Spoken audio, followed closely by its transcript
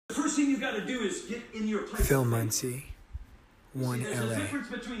The first thing you got to do is get in your place. Phil Munsey, 1 There's LA. a difference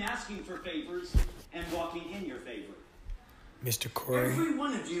between asking for favors and walking in your favor. Mr. Corey, Every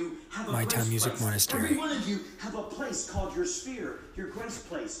one of you have a My grace Town Music place. Monastery. Every one of you have a place called your sphere, your grace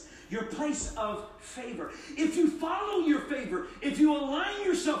place, your place of favor. If you follow your favor, if you align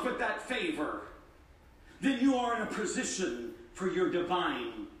yourself with that favor, then you are in a position for your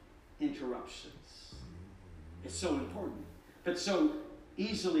divine interruptions. It's so important, but so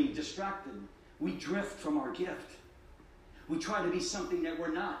easily distracted. We drift from our gift. We try to be something that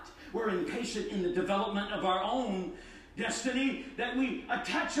we're not. We're impatient in the development of our own destiny, that we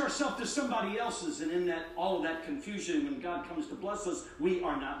attach ourselves to somebody else's, and in that all of that confusion, when God comes to bless us, we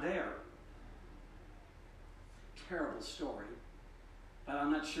are not there. Terrible story, but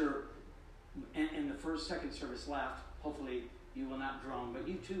I'm not sure. And the second service laughed. Hopefully you will not groan, but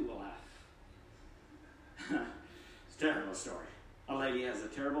you too will laugh. It's a terrible story. A lady has a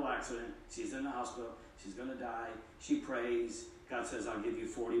terrible accident. She's in the hospital. She's going to die. She prays. God says, I'll give you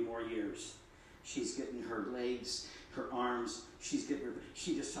 40 more years. She's getting her legs, her arms. She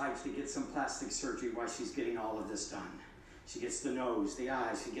decides to get some plastic surgery while she's getting all of this done. She gets the nose, the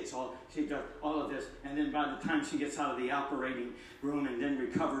eyes. She does all of this. And then by the time she gets out of the operating room and then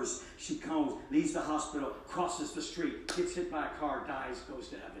recovers, she comes, leaves the hospital, crosses the street, gets hit by a car, dies, goes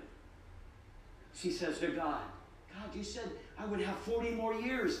to heaven. She says to God, God, you said I would have 40 more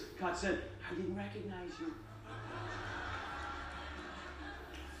years. God said, I didn't recognize you.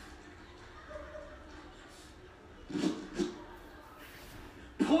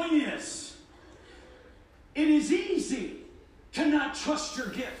 Point is, it is easy to not trust your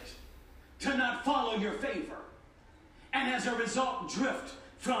gift, to not follow your favor, and as a result, drift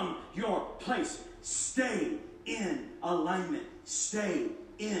from your place. Stay in alignment. Stay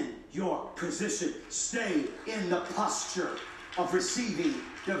in your position. Stay in the posture of receiving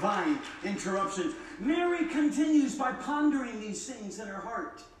divine interruptions. Mary continues by pondering these things in her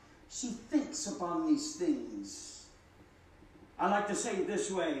heart. She thinks upon these things. I like to say it this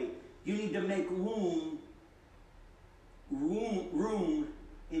way. You need to make room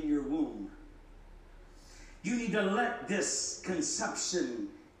in your womb. You need to let this conception,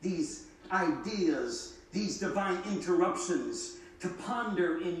 these ideas, these divine interruptions to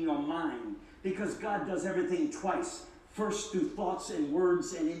ponder in your mind, because God does everything twice. First through thoughts and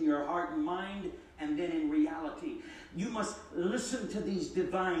words and in your heart and mind, and then in reality. You must listen to these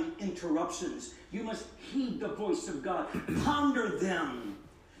divine interruptions. You must heed the voice of God. Ponder them.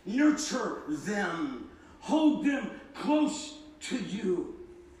 Nurture them. Hold them close to you.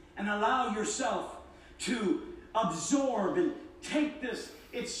 And allow yourself to absorb and take this.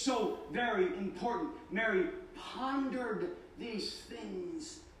 It's so very important. Mary pondered these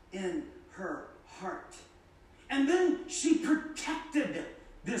things in her heart. And then she protected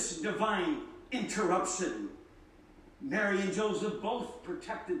this divine interruption. Mary and Joseph both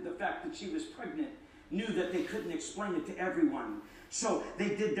protected the fact that she was pregnant, knew that they couldn't explain it to everyone. So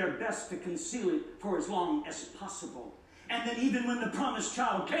they did their best to conceal it for as long as possible. And then even when the promised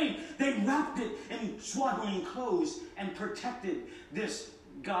child came, they wrapped it in swaddling clothes and protected this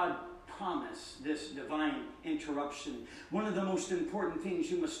God promise, this divine interruption. One of the most important things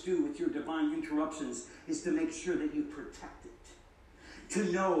you must do with your divine interruptions is to make sure that you protect it.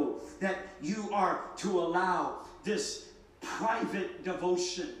 To know that you are to allow this private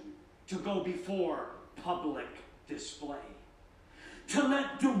devotion to go before public display. To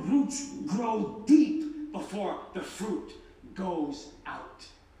let the roots grow deep before the fruit goes out.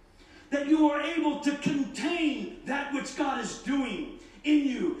 That you are able to contain that which God is doing in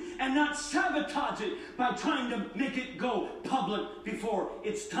you and not sabotage it by trying to make it go public before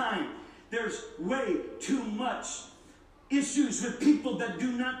it's time. There's way too much issues with people that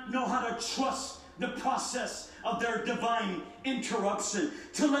do not know how to trust the process of their divine interruption,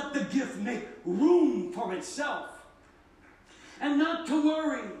 to let the gift make room for itself and not to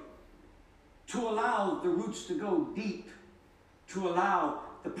worry, to allow the roots to go deep, to allow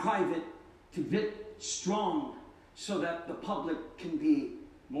the private to get strong so that the public can be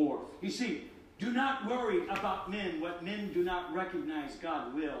more. You see, do not worry about men. What men do not recognize,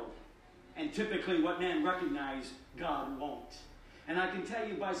 God will. And typically what men recognize, God won't. And I can tell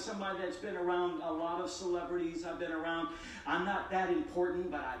you by somebody that's been around a lot of celebrities, I'm not that important,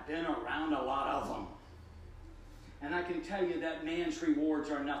 but I've been around a lot of them. And I can tell you that man's rewards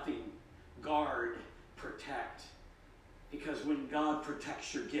are nothing. Guard, protect. Because when God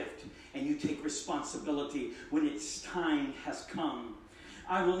protects your gift and you take responsibility when its time has come.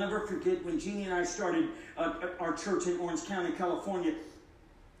 I will never forget when Jeannie and I started our church in Orange County, California.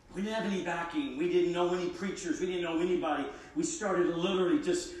 We didn't have any backing. We didn't know any preachers. We didn't know anybody. We started literally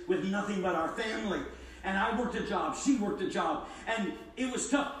just with nothing but our family. And I worked a job. She worked a job. And it was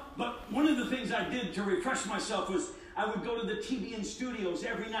tough. But one of the things I did to refresh myself was I would go to the TBN studios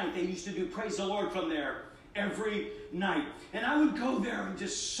every night. They used to do Praise the Lord from there every night. And I would go there and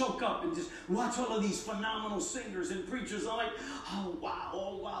just soak up and just watch all of these phenomenal singers and preachers. I'm like, oh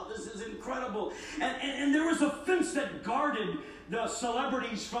wow, this is incredible. And there was a fence that guarded the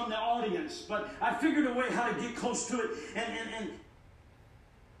celebrities from the audience. But I figured a way how to get close to it.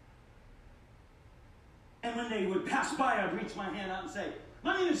 And when they would pass by, I'd reach my hand out and say,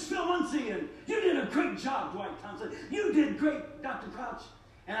 my name is Phil Munsey, and you did a great job, Dwight Thompson. You did great, Dr. Crouch.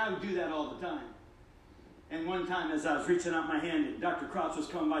 And I would do that all the time. And one time, as I was reaching out my hand, and Dr. Crouch was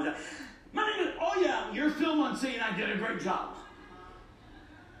coming by, I said, my name is, oh yeah, you're Phil Munsey, and I did a great job.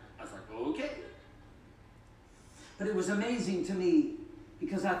 I was like, okay. But it was amazing to me,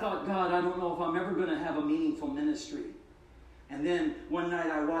 because I thought, God, I don't know if I'm ever going to have a meaningful ministry. And then one night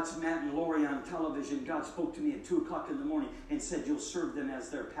I watched Matt and Lori on television. God spoke to me at 2 o'clock in the morning and said, you'll serve them as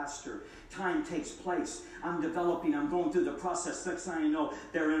their pastor. Time takes place. I'm developing. I'm going through the process. Next thing I know,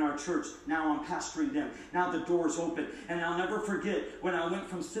 they're in our church. Now I'm pastoring them. Now the door's open. And I'll never forget when I went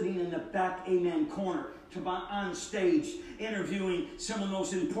from sitting in the back amen corner to on stage interviewing some of the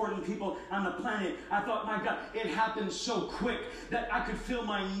most important people on the planet. I thought, my God, it happened so quick that I could feel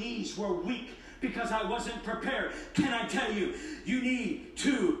my knees were weak, because I wasn't prepared. Can I tell you, you need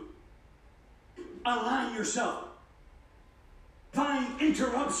to align yourself. Find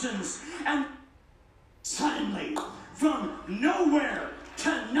interruptions, and suddenly, from nowhere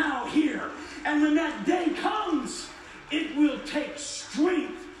to now here. And when that day comes, it will take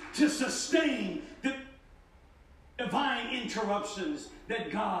strength to sustain the divine interruptions that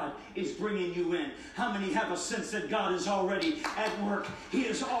God is bringing you in. How many have a sense that God is already at work? He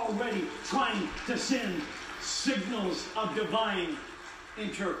is already trying to send signals of divine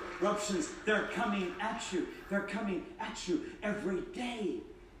interruptions. They're coming at you. They're coming at you every day.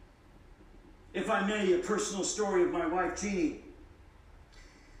 If I may, a personal story of my wife, Jeannie.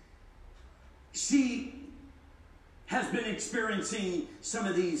 She has been experiencing some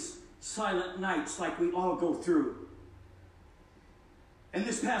of these silent nights like we all go through. And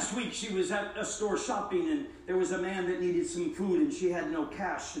this past week, she was at a store shopping, and there was a man that needed some food, and she had no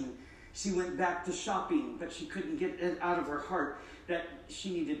cash, and she went back to shopping, but she couldn't get it out of her heart that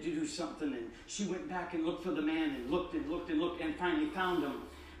she needed to do something. And she went back and looked for the man, and looked and looked and looked, and finally found him,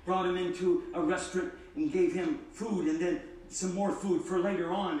 brought him into a restaurant and gave him food, and then some more food for later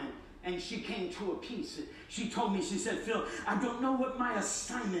on. And she came to a peace. She told me, she said, Phil, I don't know what my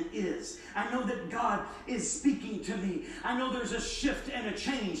assignment is. I know that God is speaking to me. I know there's a shift and a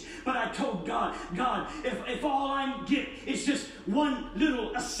change. But I told God, if all I get is just one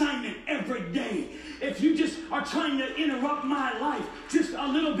little assignment every day, if you just are trying to interrupt my life just a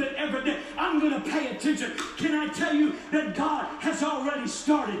little bit every day, I'm going to pay attention. Can I tell you that God has already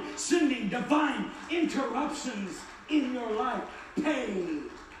started sending divine interruptions in your life? Pay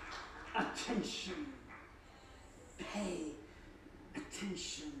attention. Pay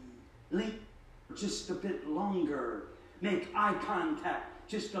attention. Link just a bit longer. Make eye contact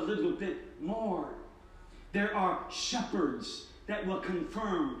just a little bit more. There are shepherds that will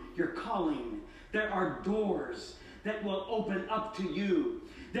confirm your calling. There are doors that will open up to you.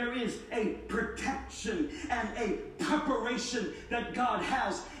 There is a protection and a preparation that God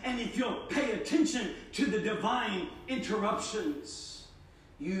has. And if you'll pay attention to the divine interruptions,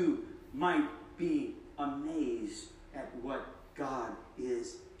 you might be amazed at what God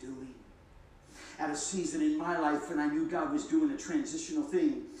is doing. At a season in my life when I knew God was doing a transitional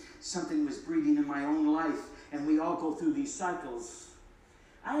thing, something was breeding in my own life, and we all go through these cycles.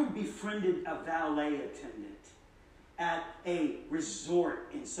 I had befriended a valet attendant at a resort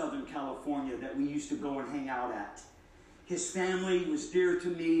in Southern California that we used to go and hang out at. His family was dear to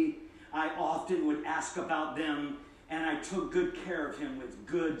me. I often would ask about them, and I took good care of him with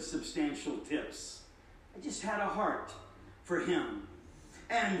good, substantial tips. I just had a heart for him.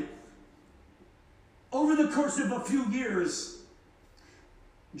 And over the course of a few years,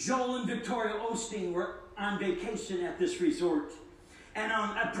 Joel and Victoria Osteen were on vacation at this resort. And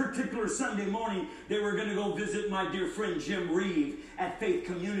on a particular Sunday morning, they were going to go visit my dear friend Jim Reeve at Faith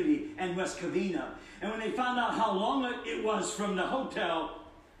Community in West Covina. And when they found out how long it was from the hotel,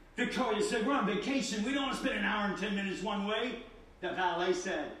 Victoria said, we're on vacation. We don't want to spend an hour and 10 minutes one way. The valet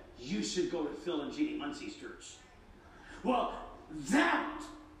said, you should go to Phil and Jeannie Munsey's church. Well, that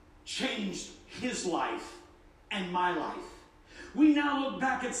changed his life and my life. We now look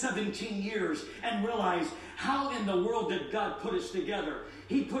back at 17 years and realize how in the world did God put us together.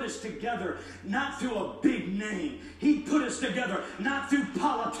 He put us together not through a big name. He put us together not through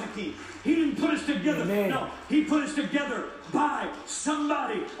politicking. He didn't put us together. Amen. No, He put us together by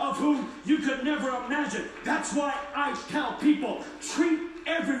somebody of whom you could never imagine. That's why I tell people, treat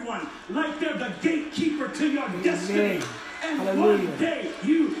everyone like they're the gatekeeper to your destiny. And Hallelujah. one day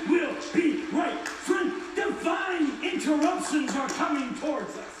you will be right. Friend, divine interruptions are coming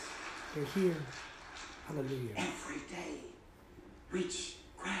towards us. They're here. Hallelujah. Every day. Reach,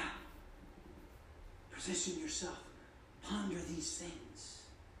 grab, position yourself, ponder these things.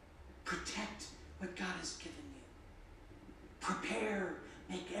 Protect what God has given you. Prepare,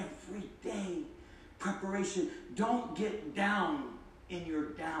 make every day preparation. Don't get down in your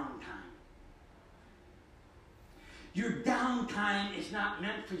downtime. Your downtime is not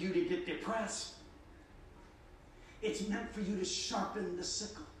meant for you to get depressed. It's meant for you to sharpen the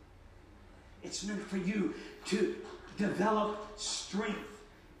sickle. It's meant for you to develop strength,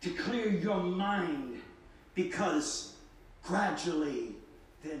 to clear your mind, because gradually,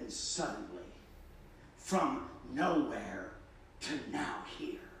 then suddenly, from nowhere to now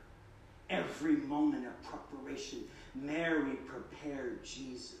here, every moment of preparation, Mary prepared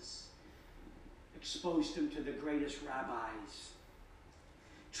Jesus, exposed him to the greatest rabbis,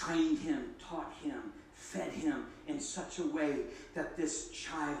 trained him, taught him, fed him in such a way that this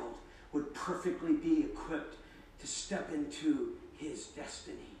child would perfectly be equipped to step into his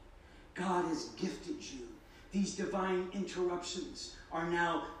destiny. God has gifted you. These divine interruptions are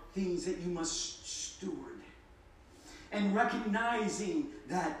now things that you must steward. And recognizing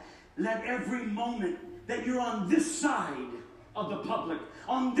that, let every moment that you're on this side of the public,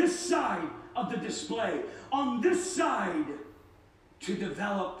 on this side of the display, on this side, to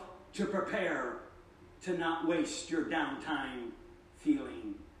develop, to prepare, to not waste your downtime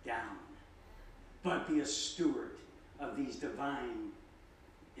feeling down, but be a steward of these divine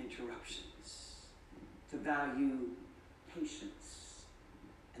interruptions, to value patience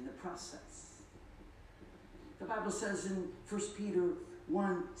in the process. The Bible says in 1 Peter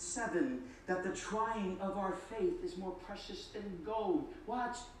 1:7 that the trying of our faith is more precious than gold.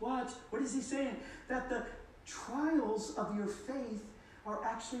 Watch. What is he saying? That the trials of your faith are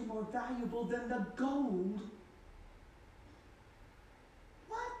actually more valuable than the gold.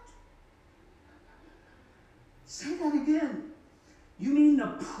 What? Say that again. You mean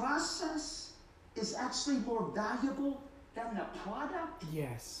the process is actually more valuable than the product?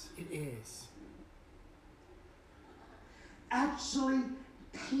 Yes, it is. Actually,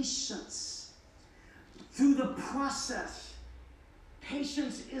 patience through the process.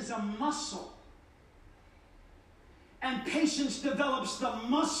 Patience is a muscle. And patience develops the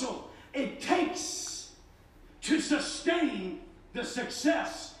muscle it takes to sustain the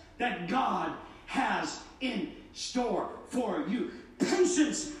success that God has in store for you.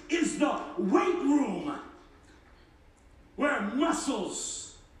 Patience is the weight room where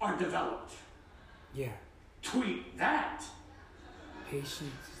muscles are developed. Yeah. Tweet that. Patience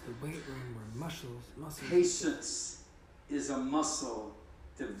is the weight room where muscles. Patience is a muscle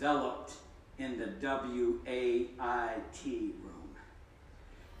developed in the WAIT room.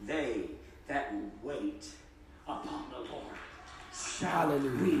 They that wait upon the Lord shall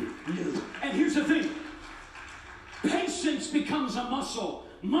renew. And here's the thing. Patience becomes a muscle.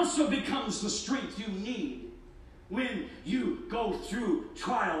 Muscle becomes the strength you need when you go through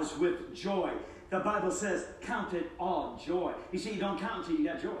trials with joy. The Bible says, count it all joy. You see, you don't count until you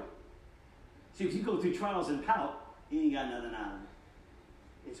got joy. See, if you go through trials and pout, you ain't got nothing out of it.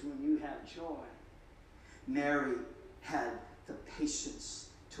 It's when you have joy. Mary had the patience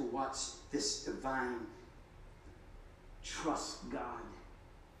to watch this divine trust God.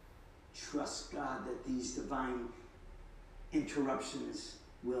 Trust God that these divine interruptions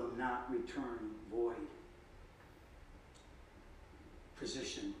will not return void.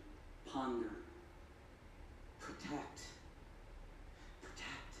 Position, ponder, protect.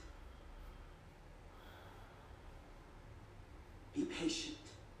 Be patient.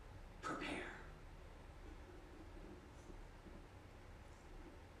 Prepare.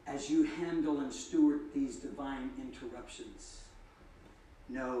 As you handle and steward these divine interruptions,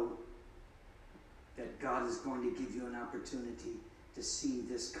 know that God is going to give you an opportunity to see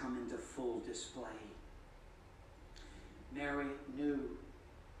this come into full display. Mary knew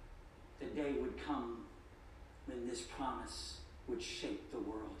the day would come when this promise would shake the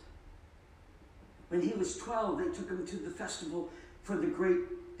world. When he was 12, they took him to the festival for the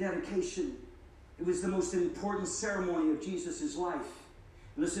great dedication. It was the most important ceremony of Jesus' life.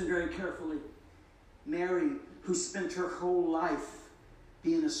 Listen very carefully. Mary, who spent her whole life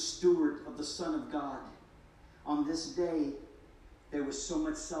being a steward of the Son of God, on this day There was so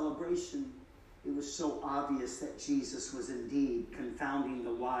much celebration. It was so obvious that Jesus was indeed confounding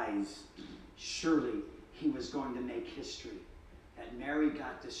the wise. Surely he was going to make history. That Mary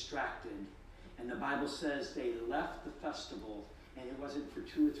got distracted. And the Bible says they left the festival, and it wasn't for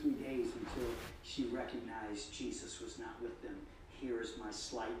 2 or 3 days until she recognized Jesus was not with them. Here is my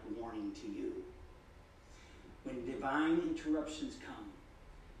slight warning to you. When divine interruptions come,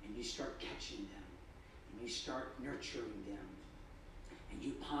 and you start catching them, and you start nurturing them, and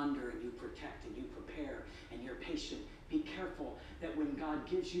you ponder and you protect and you prepare and you're patient, be careful that when God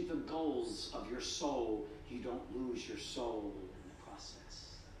gives you the goals of your soul, you don't lose your soul in the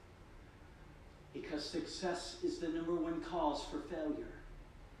process. Because success is the #1 cause for failure.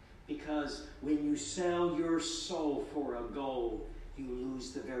 Because when you sell your soul for a goal, you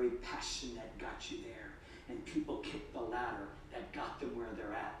lose the very passion that got you there. And people kick the ladder that got them where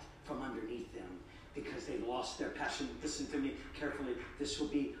they're at from underneath them because they lost their passion. Listen to me carefully. This will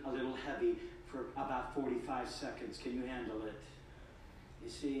be a little heavy for about 45 seconds. Can you handle it? You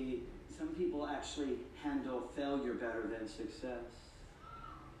see, some people actually handle failure better than success.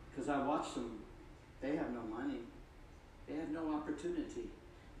 Because I watch them. They have no money. They have no opportunity.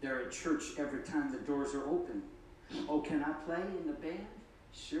 They're at church every time the doors are open. Oh, can I play in the band?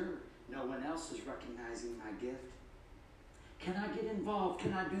 Sure. No one else is recognizing my gift. Can I get involved?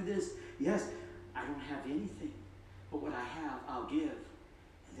 Can I do this? Yes. I don't have anything. But what I have, I'll give.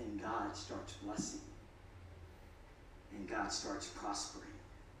 And then God starts blessing. And God starts prospering.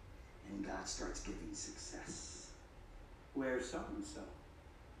 And God starts giving success. Where's so-and-so?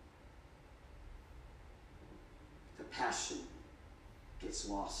 The passion gets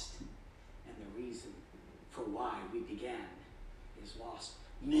lost. And the reason for why we began is lost.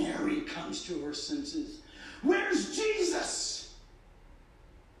 Mary comes to her senses. Where's Jesus?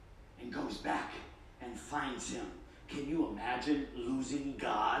 And goes back and finds him. Can you imagine losing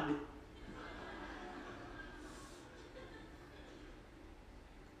God?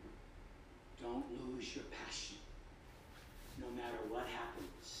 Don't lose your passion. No matter what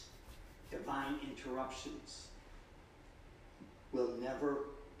happens. Divine interruptions will never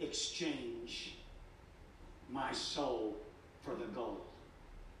exchange my soul for the goal.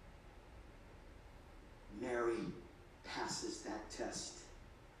 Mary passes that test.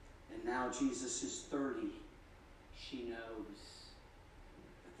 And now Jesus is 30. She knows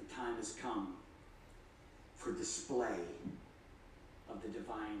that the time has come for display of the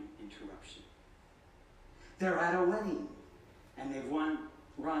divine interruption. They're at a wedding, and they've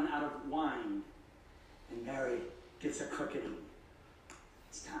run out of wine. And Mary gets a cricketing.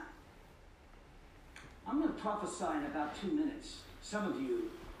 It's time. I'm going to prophesy in about 2 minutes. Some of you,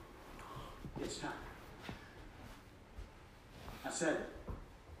 it's time. I said,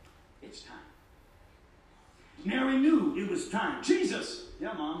 it's time. Mary knew it was time. Jesus!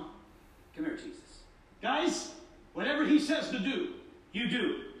 Yeah, Mom. Come here, Jesus. Guys, whatever he says to do, you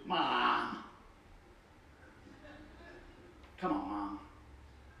do. Mom. Come on, Mom.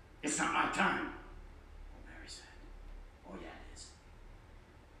 It's not my time. Mary said, oh, yeah, it is.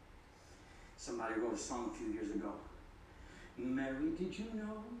 Somebody wrote a song a few years ago. Mary, did you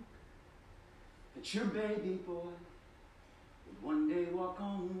know that your baby boy would one day walk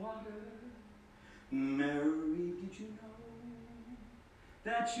on water? Mary, did you know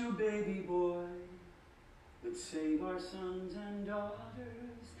that your baby boy would save our sons and daughters?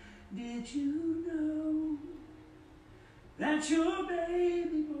 Did you know that your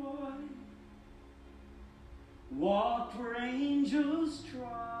baby boy walked where angels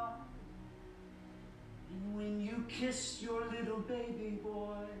trod? And when you kiss your little baby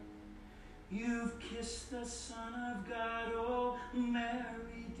boy, you've kissed the Son of God. Oh,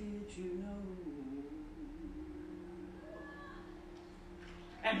 Mary, did you know?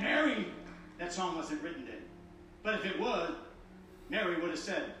 And Mary, that song wasn't written then. But if it was, Mary would have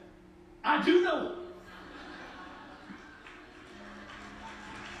said, I do know.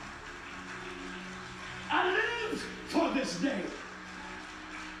 I live for this day.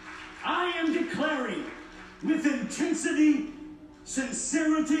 I am declaring with intensity,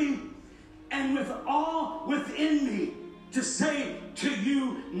 sincerity, and with all within me to say to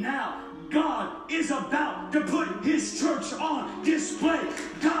you now, God is about to put his church on display.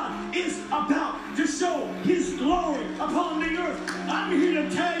 God is about to show his glory upon the earth. I'm here to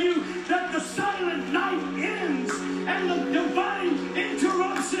tell you that the silent night ends and the divine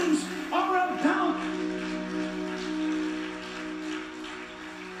interruptions are about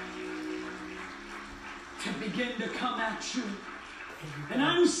to begin to come at you. And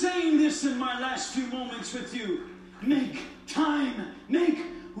I'm saying this in my last few moments with you. Make time, make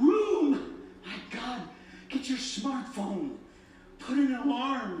room. My God, get your smartphone. Put an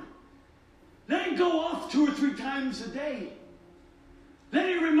alarm. Let it go off 2 or 3 times a day. Let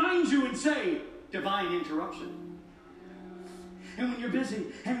it remind you and say, divine interruption. And when you're busy,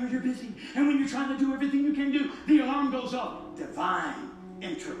 and when you're busy, and when you're trying to do everything you can do, the alarm goes off. Divine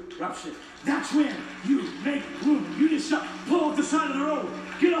interruption. That's when you make room. You just stop, pull off the side of the road,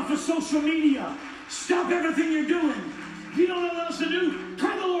 get off of social media, stop everything you're doing. If you don't know what else to do,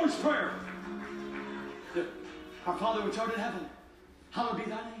 pray the Lord's Prayer. Our Father which art in heaven, hallowed be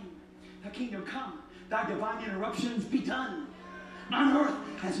thy name. Thy kingdom come, thy divine interruptions be done on earth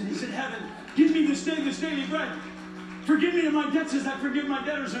as it is in heaven. Give me this day this daily bread. Forgive me of my debts as I forgive my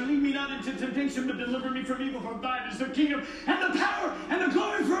debtors, and lead me not into temptation, but deliver me from evil. For thine is the kingdom and the power and the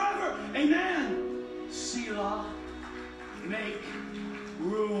glory forever. Amen. Selah. Make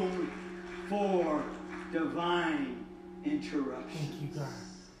room for divine interruptions. Thank you, God.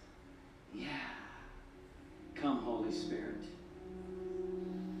 Yeah. Come, Holy Spirit.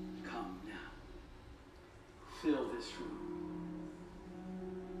 Come now. Fill this room.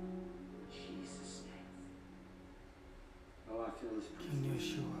 Oh, I feel this King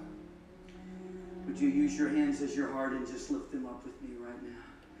Yeshua. Would you use your hands as your heart and just lift them up with me right now?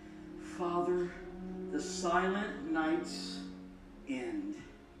 Father, the silent nights end.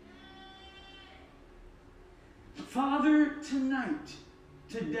 Father, tonight,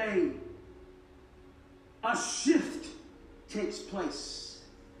 today, a shift takes place.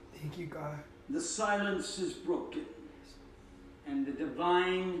 Thank you, God. The silence is broken, and the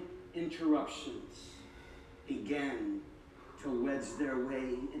divine interruptions begin to wedge their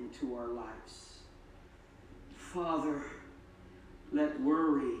way into our lives. Father, let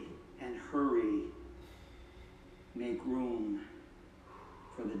worry and hurry make room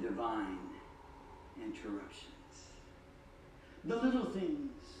for the divine interruptions. The little things,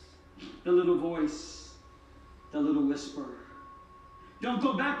 the little voice, the little whisper. Don't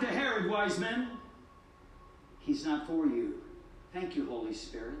go back to Herod, wise men. He's not for you. Thank you, Holy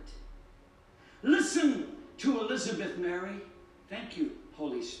Spirit. Listen to Elizabeth, Mary. Thank you,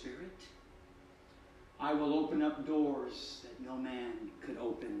 Holy Spirit. I will open up doors that no man could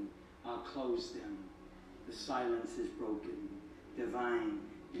open. I'll close them. The silence is broken. Divine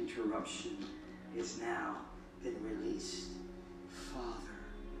interruption is now been released. Father,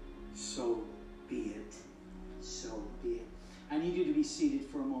 so be it. So be it. I need you to be seated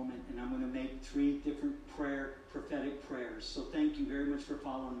for a moment, and I'm going to make 3 different prophetic prayers. So thank you very much for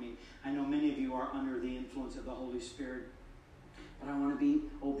following me. I know many of you are under the influence of the Holy Spirit, but I want to be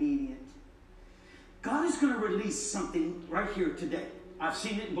obedient. God is going to release something right here today. I've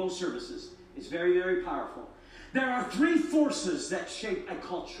seen it in both services. It's very, very powerful. There are 3 forces that shape a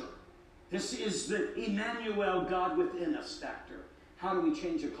culture. This is the Emmanuel, God within us factor. How do we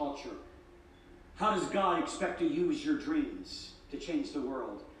change a culture? How does God expect to use your dreams to change the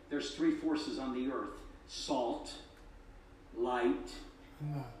world? There's 3 forces on the earth. Salt, light,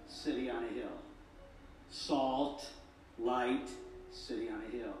 city on a hill. Salt, light, city on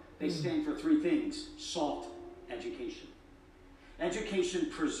a hill. They stand for 3 things. Salt, education. Education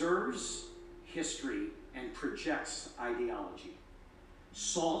preserves history and projects ideology.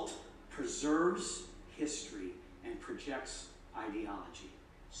 Salt preserves history and projects ideology.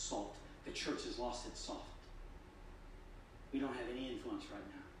 Salt. The church has lost its salt. We don't have any influence right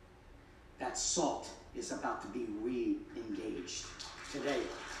now. That salt is about to be re-engaged today.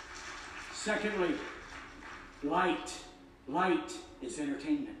 Secondly, light. Light is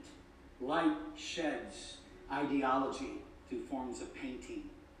entertainment. Light sheds ideology through forms of painting,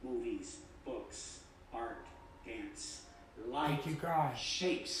 movies, books, art, dance. Light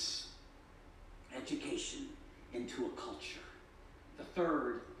shapes education into a culture. The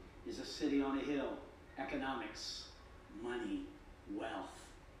third is a city on a hill. Economics, money, wealth,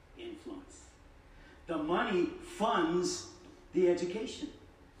 influence. The money funds the education.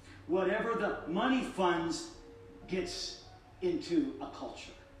 Whatever the money funds gets into a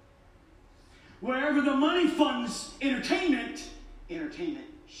culture. Wherever the money funds entertainment, entertainment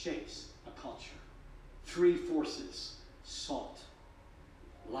shapes a culture. 3 forces: salt,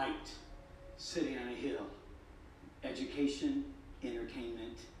 light, city on a hill, education,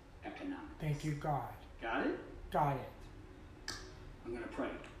 entertainment, economics. Thank you, God. Got it? Got it. I'm going to pray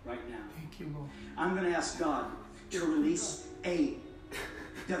right now. Thank you, Lord. I'm going to ask God to release a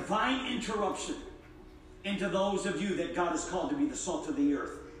divine interruption into those of you that God has called to be the salt of the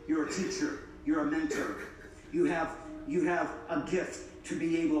earth. You're a teacher. You're a mentor. You have a gift to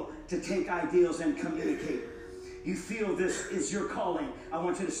be able to take ideals and communicate. You feel this is your calling. I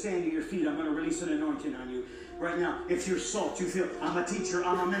want you to stand to your feet. I'm going to release an anointing on you right now. If you're salt, you feel, I'm a teacher,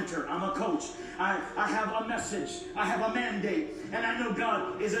 I'm a mentor, I'm a coach. I have a message. I have a mandate. And I know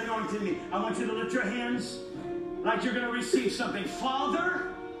God is anointing me. I want you to lift your hands like you're going to receive something.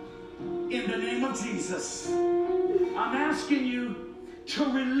 Father, in the name of Jesus, I'm asking you to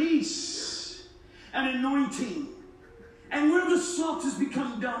release an anointing. And where the salt has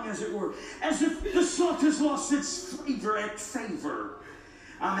become dung, as it were, as if the salt has lost its flavor and favor,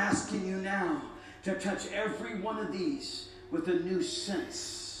 I'm asking you now to touch every one of these with a new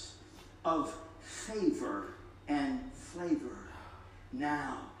sense of favor and flavor.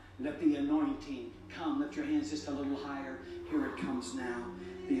 Now, let the anointing come. Lift your hands just a little higher. Here it comes now.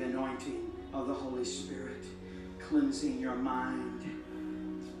 The anointing of the Holy Spirit, cleansing your mind,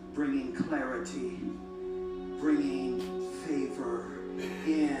 bringing clarity, bringing favor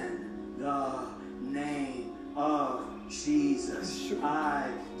in the name of Jesus.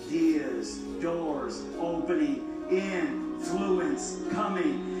 Ideas, doors opening, influence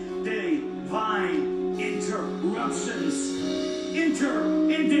coming, divine interruptions. Enter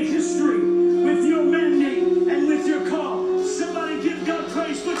into history with your mandate and with your call. Somebody give God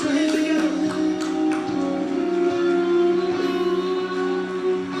praise. Put your hands together.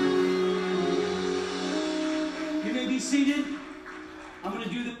 Seated. I'm going to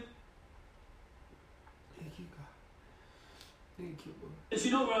do the. Thank you, God. Thank you, Lord. As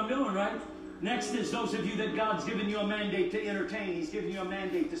you know what I'm doing, right? Next is those of you that God's given you a mandate to entertain. He's given you a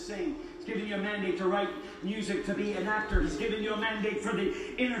mandate to sing. He's given you a mandate to write music, to be an actor. He's given you a mandate for the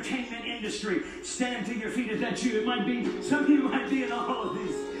entertainment industry. Stand to your feet if that's you. It might be, some of you might be in all of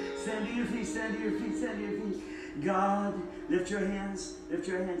these. Stand to your feet, stand to your feet, stand to your feet. God, lift your hands,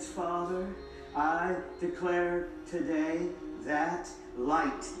 Father. I declare today that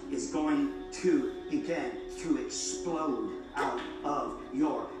light is going to begin to explode out of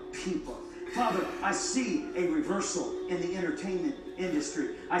your people. Father, I see a reversal in the entertainment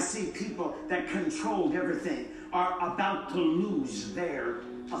industry. I see people that controlled everything are about to lose their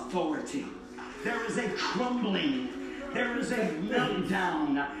authority. There is a crumbling. There is a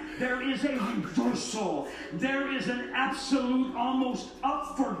meltdown. There is a reversal. There is an absolute, almost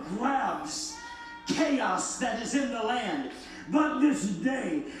up for grabs chaos that is in the land. But this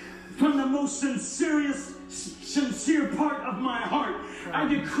day, from the most sincere part of my heart, I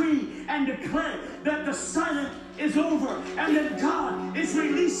decree and declare that the silence is over and that God is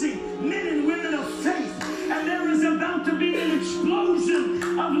releasing men and women of faith, and there is about to be an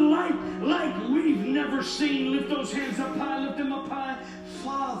explosion of light like we've never seen. Lift those hands up high, lift them up high.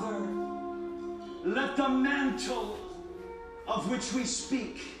 Father, let the mantle of which we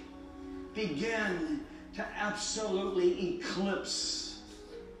speak begin to absolutely eclipse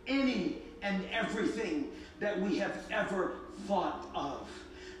any and everything that we have ever thought of.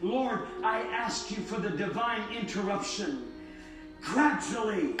 Lord, I ask you for the divine interruption,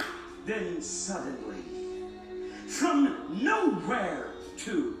 gradually, then suddenly, from nowhere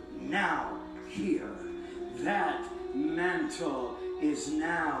to now here. That mantle is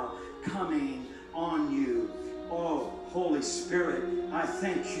now coming on you. Oh, Holy Spirit, I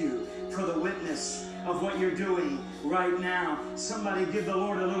thank you for the witness of what you're doing right now. Somebody give the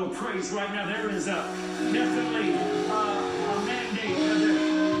Lord a little praise right now. There is definitely a mandate,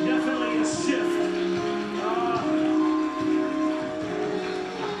 definitely a shift.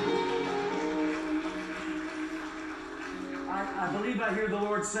 I believe I hear the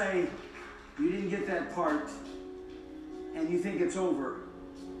Lord say, you didn't get that part, and you think it's over.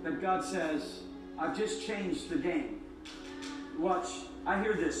 But God says, I've just changed the game. Watch. I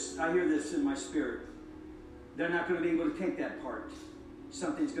hear this in my spirit. They're not going to be able to take that part.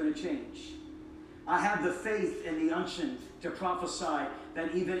 Something's going to change. I have the faith and the unction to prophesy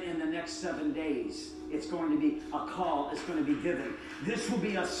that even in the next 7 days, it's going to be a call, it's going to be given. This will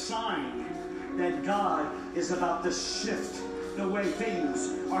be a sign that God is about to shift the way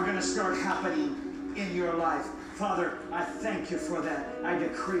things are going to start happening in your life. Father, I thank you for that. I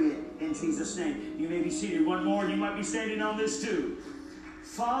decree it in Jesus' name. You may be seated. One more, and you might be standing on this too.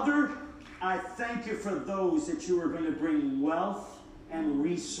 Father, I thank you for those that you are going to bring wealth and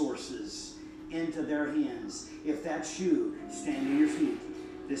resources into their hands. If that's you, stand to your feet.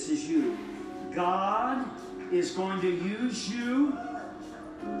 This is you. God is going to use you.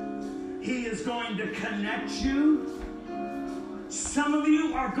 He is going to connect you. Some of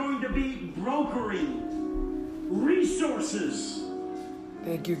you are going to be brokering resources.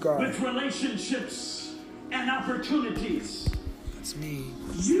 Thank you, God. With relationships and opportunities. That's me.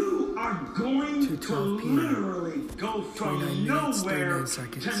 You are going to 2:12 p.m. literally go from 29 minutes, nowhere 39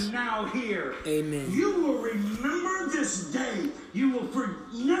 seconds. to now here. Amen. You will remember this day. You will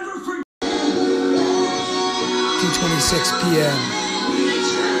never forget. 2:26 p.m.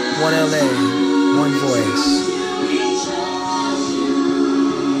 1 LA, 1 voice.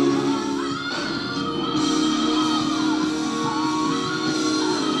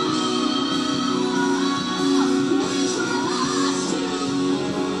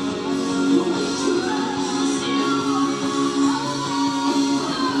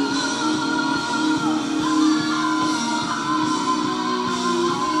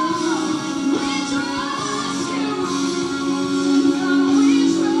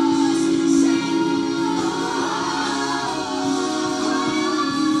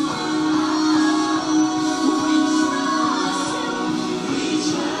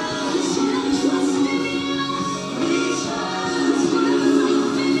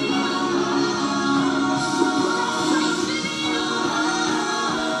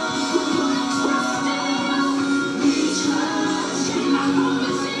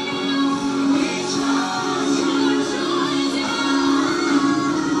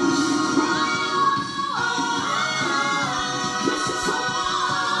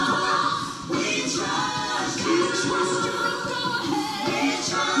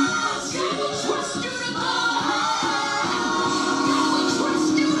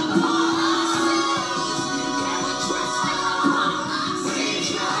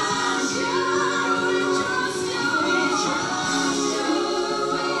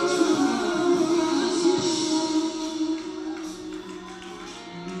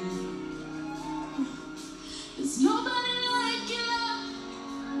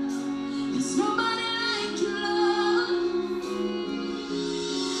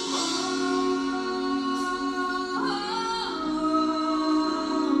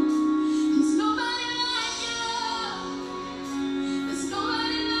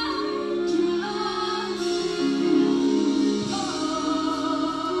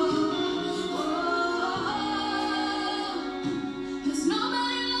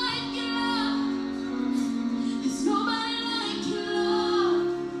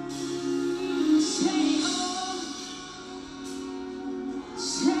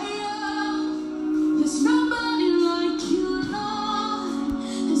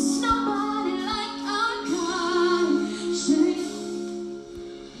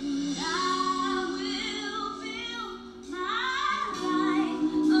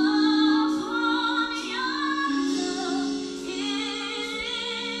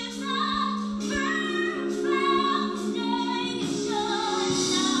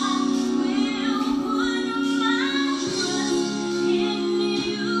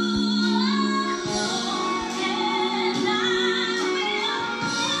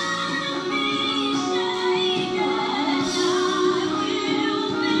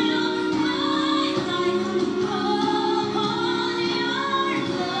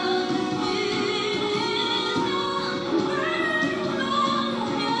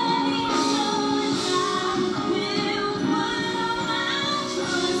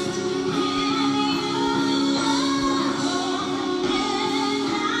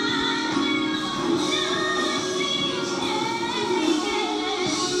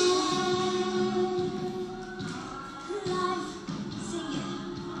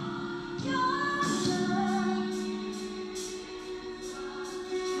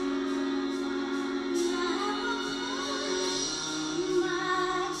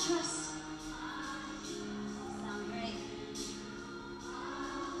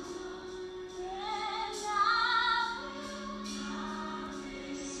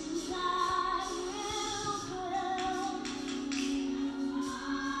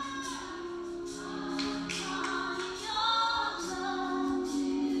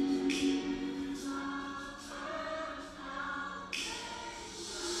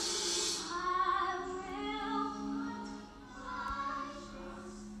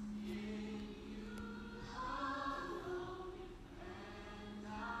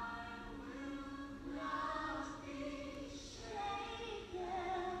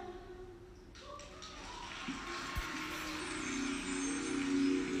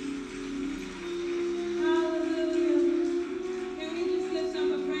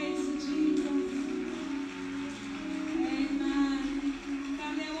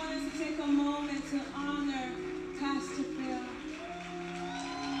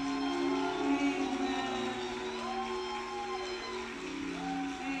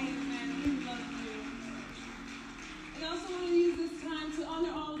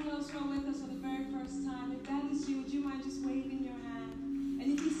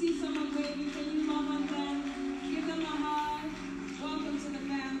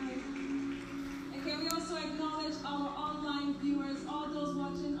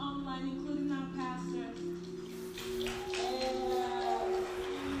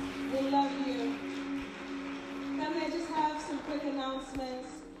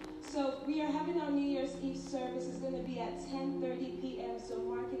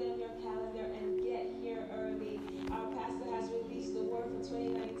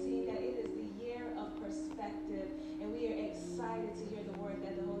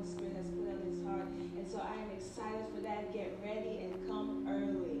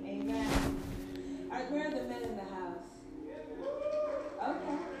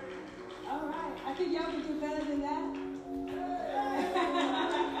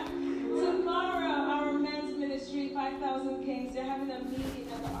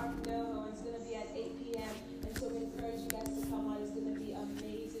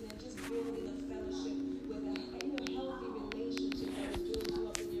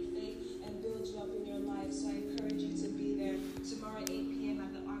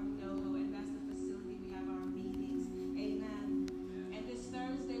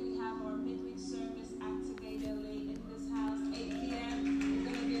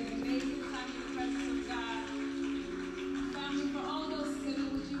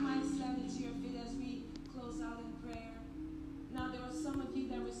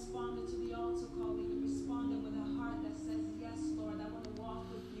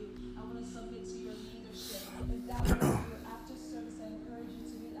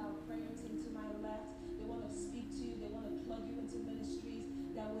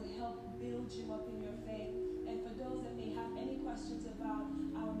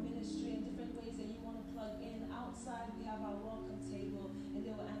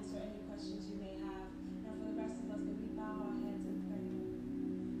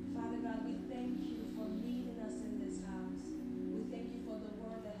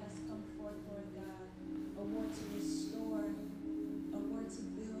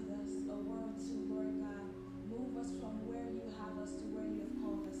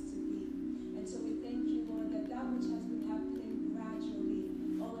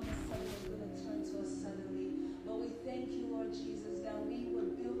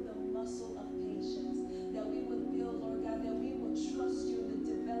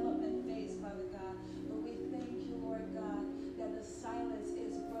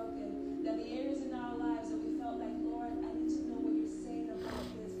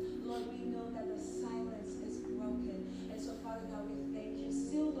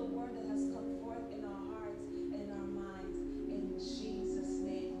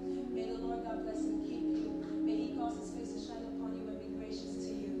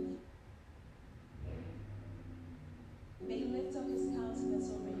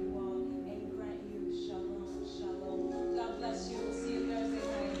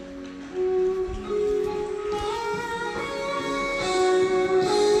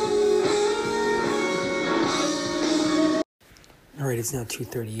 right, it's now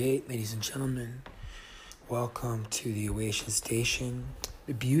 2:38, ladies and gentlemen. Welcome to the Awation Station.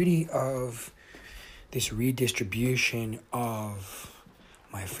 The beauty of this redistribution of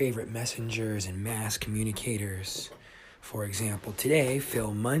my favorite messengers and mass communicators. For example, today,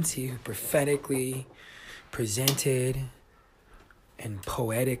 Phil Munsey, who prophetically presented and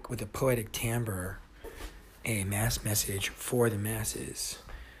with a poetic timbre, a mass message for the masses,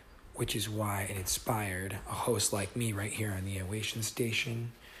 which is why it inspired a host like me right here on the Awation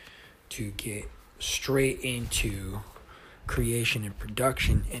Station to get straight into creation and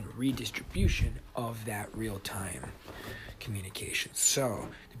production and redistribution of that real-time communication. So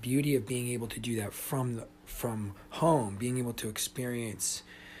the beauty of being able to do that from home, being able to experience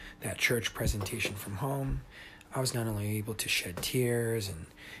that church presentation from home, I was not only able to shed tears and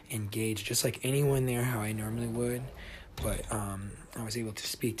engage just like anyone there how I normally would, but I was able to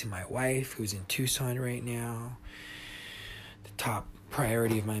speak to my wife, who's in Tucson right now, the top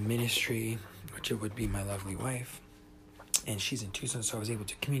priority of my ministry, which it would be my lovely wife, and she's in Tucson, so I was able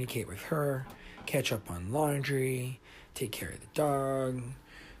to communicate with her, catch up on laundry, take care of the dog,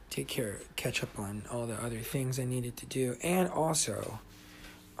 catch up on all the other things I needed to do, and also,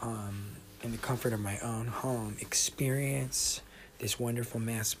 in the comfort of my own home, experience this wonderful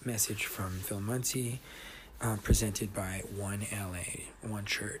message from Phil Munsey, presented by One LA, One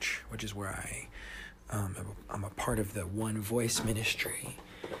Church, which is where I'm a part of the One Voice ministry,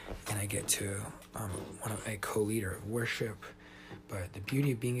 and I get to, a co-leader of worship. But the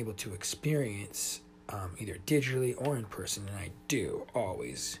beauty of being able to experience either digitally or in person, and I do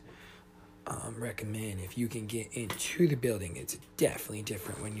always recommend, if you can get into the building, it's definitely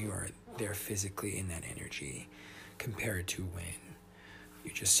different when you are there physically in that energy compared to when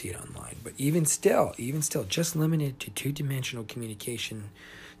you just see it online. But even still, just limited to two-dimensional communication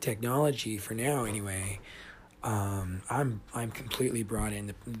technology for now anyway. I'm completely brought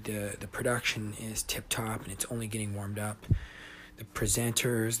in. The production is tip-top, and it's only getting warmed up. The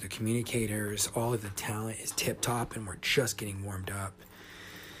presenters, the communicators, all of the talent is tip-top, and we're just getting warmed up.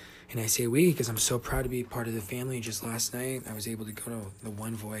 And I say we because I'm so proud to be part of the family. Just last night, I was able to go to the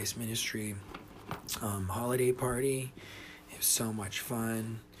One Voice Ministry holiday party. It was so much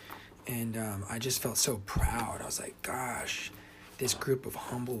fun. And I just felt so proud. I was like, gosh, this group of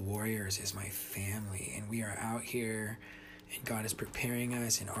humble warriors is my family. And we are out here, and God is preparing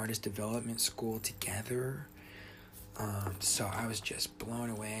us in artist development school together. So I was just blown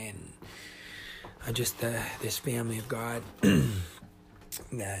away. And this family of God...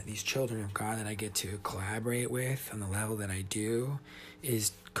 that these children of God that I get to collaborate with on the level that I do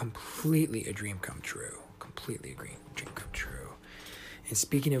is completely a dream come true. Completely a dream come true. And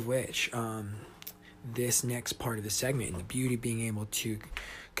speaking of which, this next part of the segment, and the beauty of being able to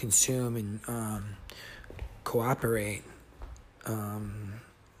consume and cooperate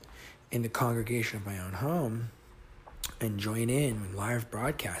in the congregation of my own home and join in with live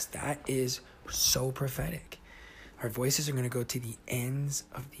broadcast, that is so prophetic. Our voices are going to go to the ends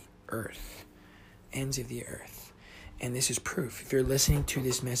of the earth. Ends of the earth. And this is proof. If you're listening to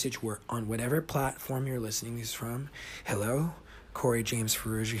this message, on whatever platform you're listening this from, hello, Corey James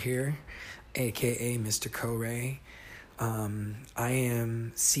Ferrugia here, a.k.a. Mr. Corey. I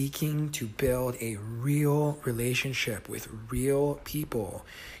am seeking to build a real relationship with real people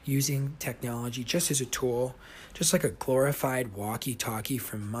using technology just as a tool, just like a glorified walkie-talkie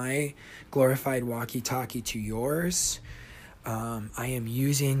from my glorified walkie-talkie to yours. I am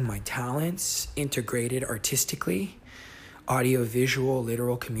using my talents integrated artistically, audio-visual,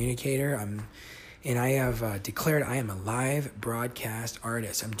 literal communicator. And I have declared I am a live broadcast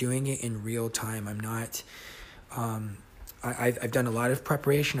artist. I'm doing it in real time. I'm not... I've done a lot of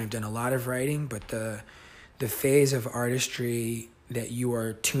preparation. I've done a lot of writing, but the phase of artistry that you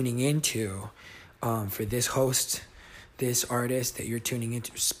are tuning into for this host, this artist that you're tuning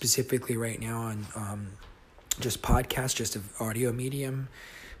into specifically right now on just podcast, just an audio medium.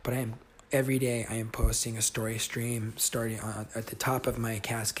 But every day I am posting a story stream starting at the top of my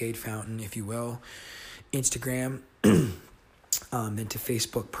cascade fountain, if you will, Instagram, then to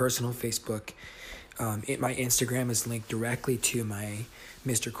Facebook, personal Facebook. My Instagram is linked directly to my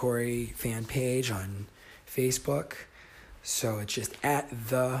Mr. Corey fan page on Facebook. So it's just at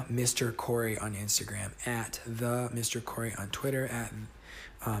the Mr. Corey on Instagram, at the Mr. Corey on Twitter, at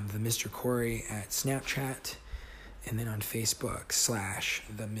the Mr. Corey at Snapchat, and then on Facebook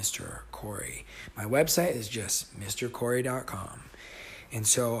 / the Mr. Corey. My website is just mrcorey.com. And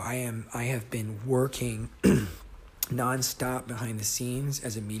so I have been working nonstop behind the scenes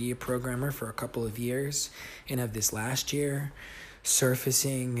as a media programmer for a couple of years, and of this last year,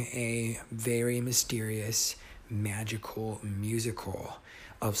 surfacing a very mysterious magical musical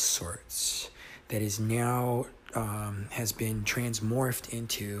of sorts that is now has been transmorphed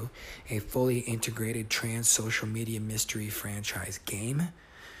into a fully integrated trans social media mystery franchise game.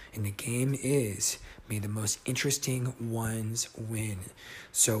 And the game is, may the most interesting ones win.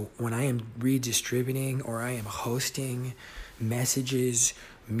 So when I am redistributing or I am hosting messages,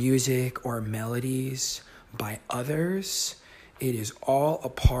 music, or melodies by others, it is all a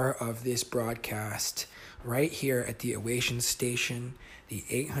part of this broadcast right here at the Oation Station, the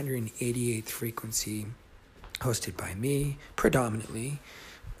 888th frequency, hosted by me predominantly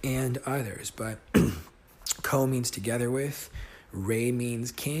and others. But co means together with, Ray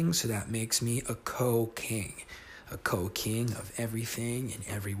means king, so that makes me a co-king of everything and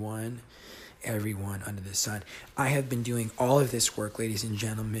everyone under the sun. I have been doing all of this work, ladies and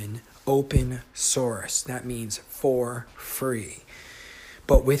gentlemen, open source. That means for free,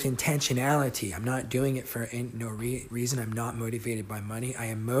 but with intentionality. I'm not doing it for no reason. I'm not motivated by money. I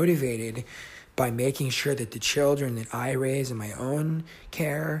am motivated by making sure that the children that I raise in my own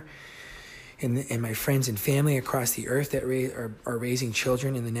care and my friends and family across the earth that are raising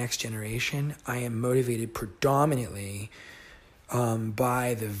children in the next generation, I am motivated predominantly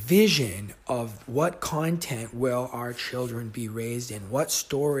by the vision of what content will our children be raised in, what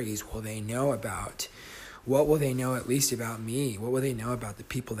stories will they know about, what will they know at least about me, what will they know about the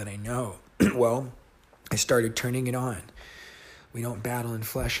people that I know. Well, I started turning it on. We don't battle in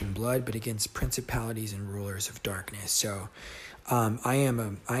flesh and blood, but against principalities and rulers of darkness. So I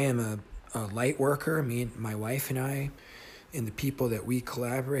am a light worker. Me and my wife and I, and the people that we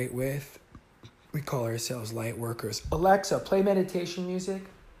collaborate with, we call ourselves light workers. Alexa, play meditation music.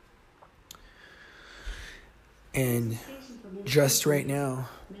 And just right now,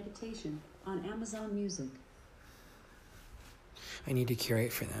 meditation on Amazon Music. I need to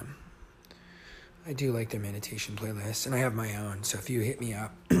curate for them. I do like their meditation playlists, and I have my own. So if you hit me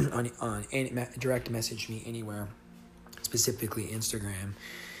up on any, direct message me anywhere, specifically Instagram,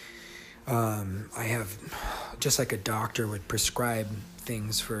 I have, just like a doctor would prescribe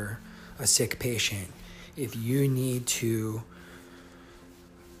things for a sick patient. If you need to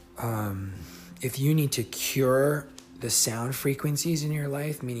cure the sound frequencies in your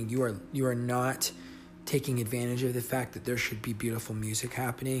life, meaning you are not taking advantage of the fact that there should be beautiful music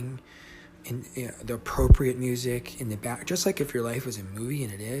happening, and the appropriate music in the back, just like if your life was a movie,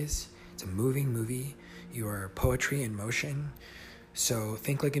 and it's a moving movie. You are poetry in motion. So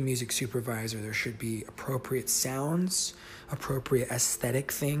think like a music supervisor. There should be appropriate sounds, appropriate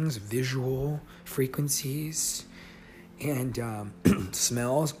aesthetic things, visual frequencies, and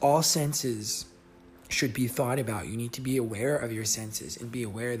smells. All senses should be thought about. You need to be aware of your senses and be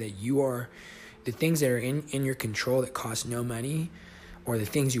aware that you are the things that are in your control that cost no money, or the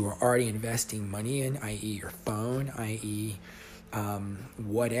things you are already investing money in, i.e. your phone, i.e.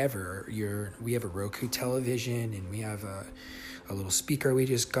 Whatever. We have a Roku television, and we have a little speaker we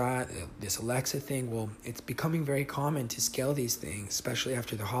just got, this Alexa thing. Well, it's becoming very common to scale these things, especially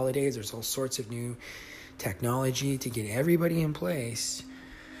after the holidays. There's all sorts of new technology to get everybody in place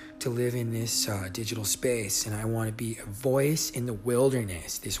to live in this digital space. And I want to be a voice in the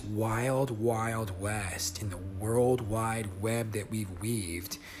wilderness, this wild, wild west in the world wide web that we've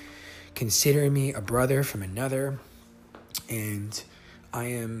weaved. Consider me a brother from another, and I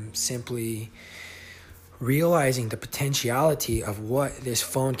am simply realizing the potentiality of what this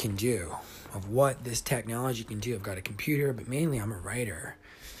phone can do, of what this technology can do. I've got a computer, but mainly I'm a writer.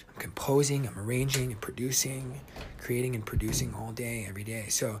 I'm composing, I'm arranging and producing, creating and producing all day, every day.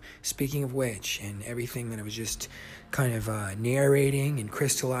 So speaking of which, and everything that I was just kind of narrating and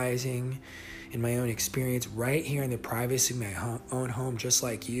crystallizing in my own experience right here in the privacy of my own home, just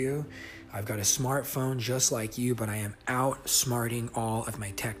like you. I've got a smartphone just like you, but I am outsmarting all of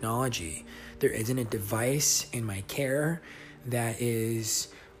my technology. There isn't a device in my care that is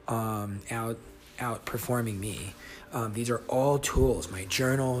outperforming me. These are all tools, my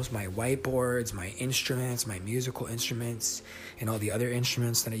journals, my whiteboards, my instruments, my musical instruments, and all the other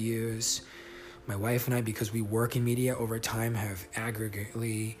instruments that I use. My wife and I, because we work in media over time, have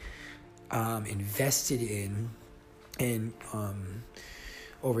aggregately invested in, and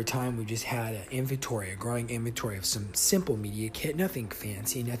over time we've just had a growing inventory of some simple media kit, nothing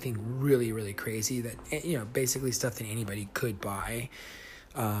fancy, nothing really, really crazy, that, basically stuff that anybody could buy.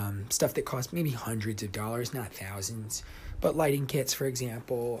 Stuff that costs maybe hundreds of dollars, not thousands, but lighting kits, for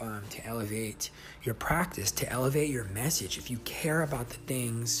example, to elevate your practice, to elevate your message. If you care about the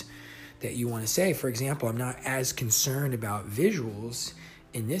things that you want to say, for example, I'm not as concerned about visuals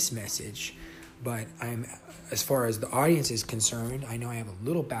in this message, but I'm as far as the audience is concerned, I know I have a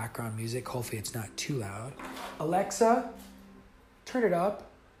little background music. Hopefully it's not too loud. Alexa, turn it up.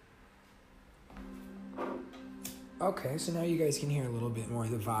 Okay, so now you guys can hear a little bit more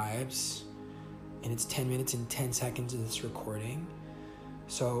of the vibes. And it's 10 minutes and 10 seconds of this recording.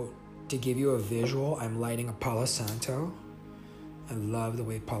 So to give you a visual, I'm lighting a Palo Santo. I love the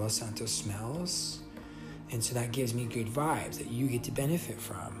way Palo Santo smells. And so that gives me good vibes that you get to benefit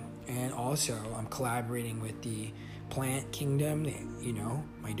from. And also, I'm collaborating with the plant kingdom, you know,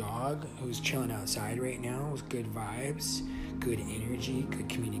 my dog who's chilling outside right now with good vibes, good energy, good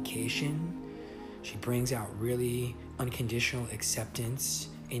communication. She brings out really unconditional acceptance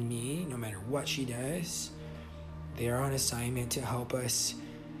in me, no matter what she does. They're on assignment to help us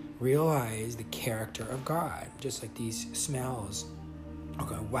realize the character of God, just like these smells.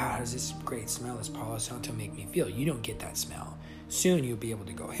 Okay, wow, how does this great smell, this Palo Santo make me feel? You don't get that smell. Soon you'll be able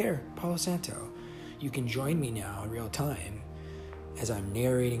to go, here, Palo Santo. You can join me now in real time as I'm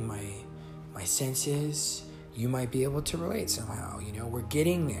narrating my senses. You might be able to relate somehow. You know, we're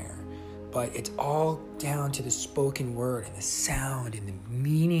getting there. But it's all down to the spoken word and the sound and the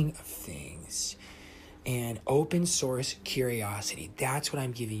meaning of things. And open source curiosity. That's what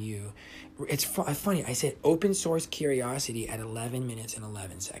I'm giving you. It's funny. I said open source curiosity at 11 minutes and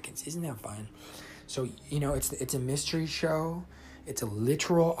 11 seconds. Isn't that fun? So, you know, it's a mystery show. It's a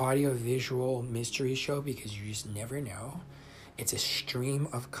literal audio-visual mystery show because you just never know. It's a stream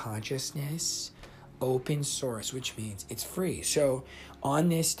of consciousness, open source, which means it's free. So on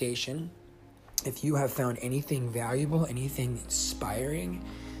this station, if you have found anything valuable, anything inspiring,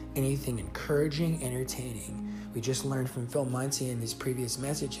 anything encouraging, entertaining, we just learned from Phil Munsey in his previous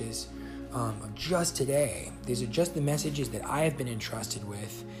messages of just today. These are just the messages that I have been entrusted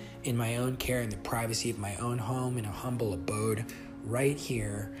with in my own care, in the privacy of my own home, in a humble abode right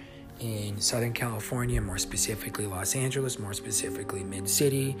here in Southern California, more specifically Los Angeles, more specifically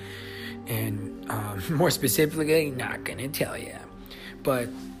Mid-City, and more specifically, not gonna tell you. But,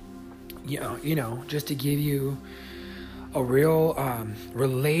 you know, just to give you a real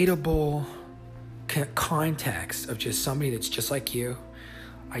relatable context of just somebody that's just like you.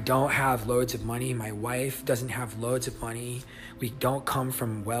 I don't have loads of money. My wife doesn't have loads of money. We don't come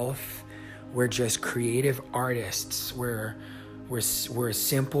from wealth. We're just creative artists. We're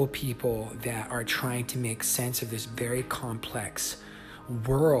simple people that are trying to make sense of this very complex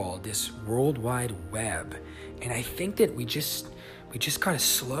world, this World Wide Web. And I think that we just gotta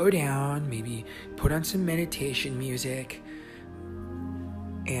slow down, maybe put on some meditation music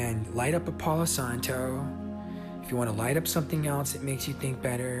and light up a Palo Santo. If you want to light up something else that makes you think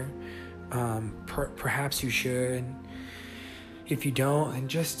better, perhaps you should. If you don't, then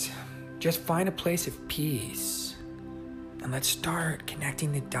just find a place of peace. And let's start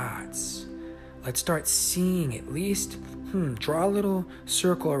connecting the dots. Let's start seeing at least, draw a little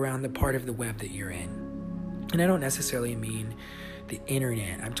circle around the part of the web that you're in. And I don't necessarily mean the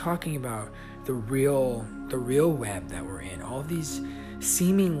internet. I'm talking about the real web that we're in. All of these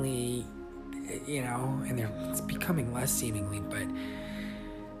seemingly, and it's becoming less seemingly, but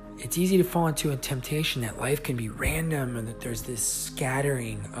it's easy to fall into a temptation that life can be random and that there's this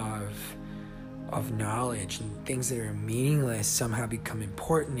scattering of knowledge and things that are meaningless somehow become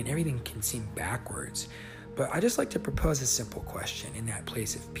important and everything can seem backwards. But I just like to propose a simple question in that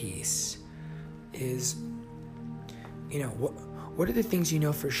place of peace is, what are the things you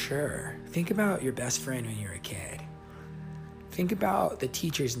know for sure? Think about your best friend when you were a kid. Think about the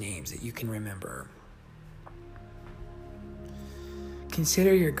teachers' names that you can remember.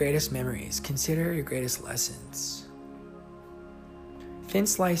 Consider your greatest memories. Consider your greatest lessons. Thin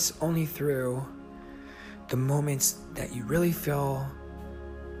slice only through the moments that you really feel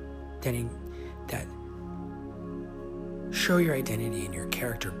that show your identity and your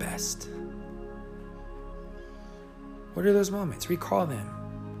character best. What are those moments? Recall them.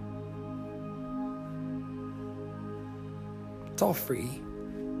 It's all free.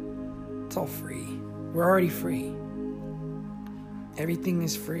 It's all free. We're already free. Everything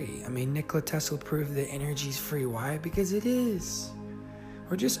is free. I mean, Nikola Tesla proved that energy is free. Why? Because it is.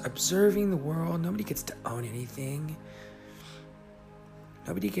 We're just observing the world. Nobody gets to own anything.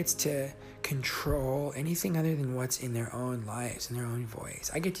 Nobody gets to control anything other than what's in their own lives, in their own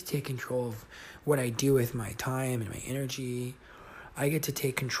voice. I get to take control of what I do with my time and my energy. I get to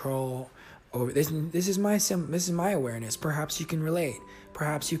take control over this. This is my awareness. Perhaps you can relate.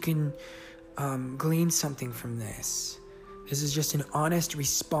 Perhaps you can glean something from this. This is just an honest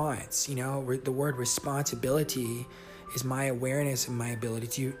response. The word responsibility is my awareness and my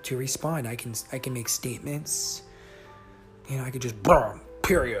ability to respond. I can make statements. I could just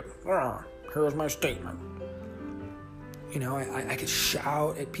period. Here's my statement. You know, I could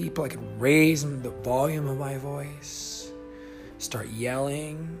shout at people. I could raise the volume of my voice. Start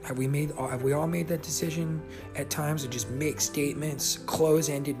yelling. Have we all made that decision at times to just make statements,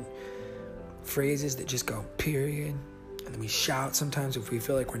 close-ended phrases that just go period? And then we shout sometimes if we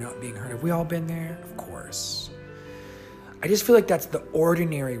feel like we're not being heard. Have we all been there? Of course. I just feel like that's the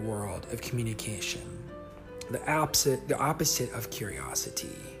ordinary world of communication. The opposite of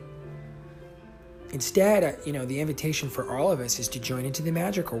curiosity. Instead, the invitation for all of us is to join into the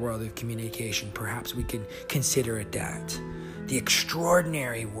magical world of communication. Perhaps we could consider it that. The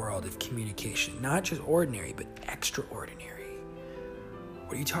extraordinary world of communication. Not just ordinary, but extraordinary.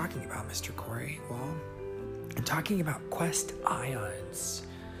 What are you talking about, Mr. Corey? Well, I'm talking about quest ions.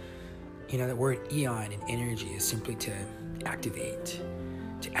 The word eon in energy is simply to activate.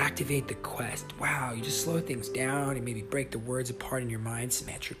 To activate the quest. Wow, you just slow things down and maybe break the words apart in your mind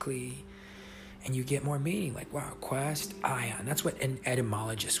symmetrically. And you get more meaning, like, wow, quest, ion. That's what an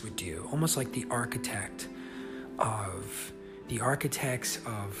etymologist would do. Almost like the architects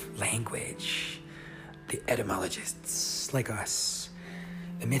of language. The etymologists, like us.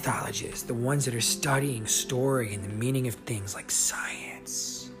 The mythologists, the ones that are studying story and the meaning of things like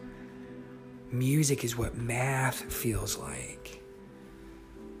science. Music is what math feels like.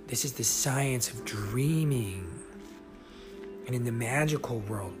 This is the science of dreaming. And in the magical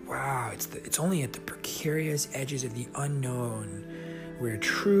world, wow, it's only at the precarious edges of the unknown where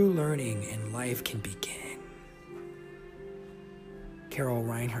true learning in life can begin. Carol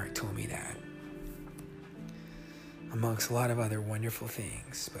Reinhardt told me that, amongst a lot of other wonderful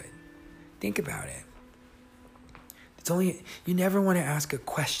things. But think about it. You never want to ask a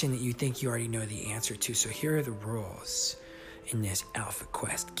question that you think you already know the answer to. So here are the rules in this Alpha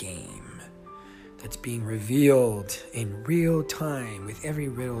Quest game that's being revealed in real time with every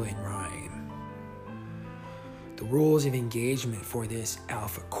riddle and rhyme. The rules of engagement for this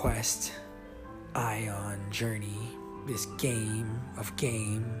Alpha Quest ion journey, this game of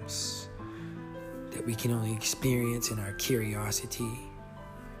games that we can only experience in our curiosity.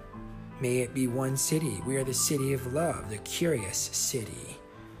 May it be one city. We are the city of love, the curious city,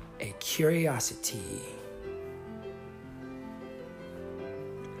 a curiosity.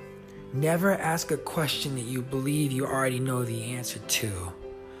 Never ask a question that you believe you already know the answer to.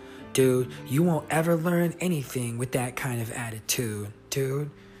 Dude, you won't ever learn anything with that kind of attitude.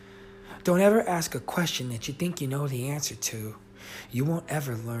 Dude, don't ever ask a question that you think you know the answer to. You won't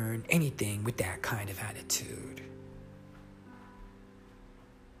ever learn anything with that kind of attitude.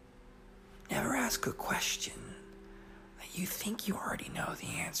 Never ask a question that you think you already know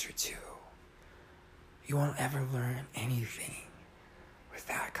the answer to. You won't ever learn anything with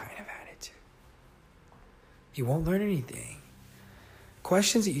that kind of attitude. You won't learn anything.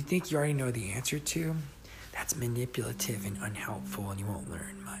 Questions that you think you already know the answer to, that's manipulative and unhelpful, and you won't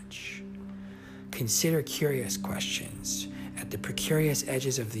learn much. Consider curious questions at the precarious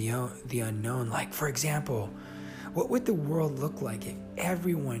edges of the unknown. Like, for example, what would the world look like if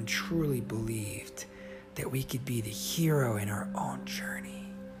everyone truly believed that we could be the hero in our own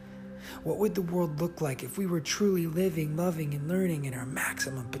journey? What would the world look like if we were truly living, loving, and learning in our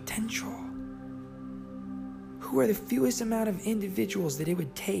maximum potential? Who are the fewest amount of individuals that it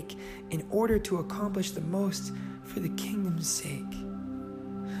would take in order to accomplish the most for the kingdom's sake?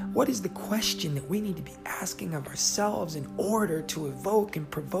 What is the question that we need to be asking of ourselves in order to evoke and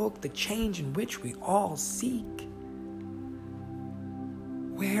provoke the change in which we all seek?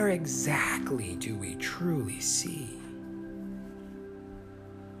 Where exactly do we truly see?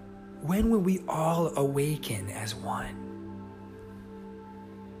 When will we all awaken as one?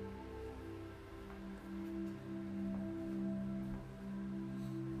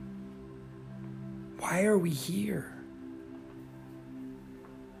 Why are we here?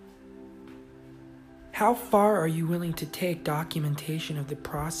 How far are you willing to take documentation of the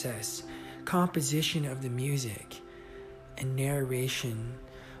process, composition of the music, and narration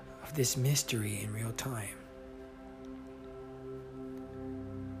of this mystery in real time?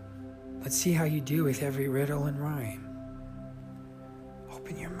 Let's see how you do with every riddle and rhyme.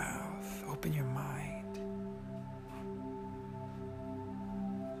 Open your mouth, open your mind.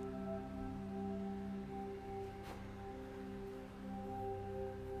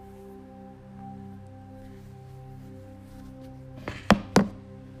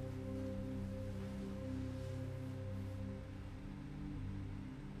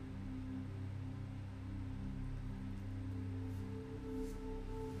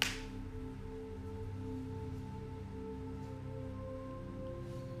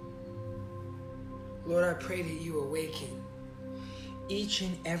 Lord, I pray that you awaken each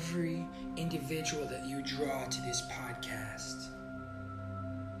and every individual that you draw to this podcast.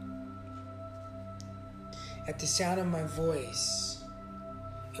 At the sound of my voice,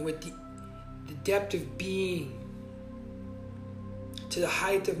 and with the depth of being, to the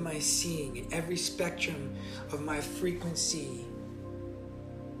height of my seeing, in every spectrum of my frequency,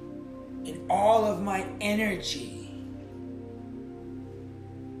 in all of my energy,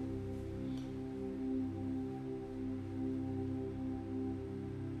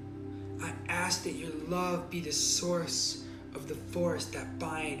 I ask that your love be the source of the force that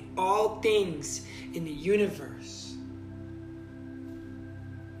bind all things in the universe.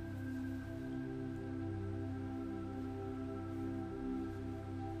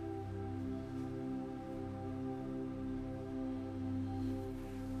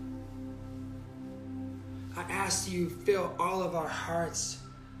 I ask you fill all of our hearts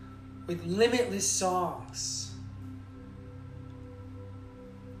with limitless songs.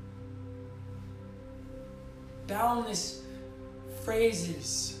 Boundless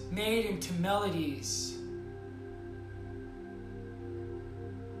phrases made into melodies,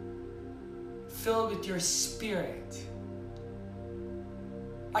 filled with your spirit.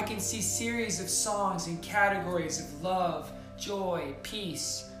 I can see series of songs in categories of love, joy,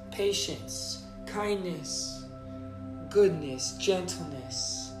 peace, patience, kindness, goodness,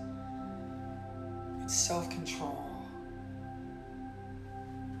 gentleness, and self-control.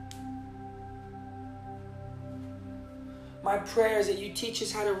 My prayer is that you teach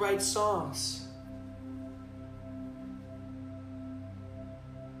us how to write songs.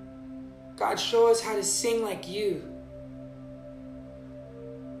 God, show us how to sing like you.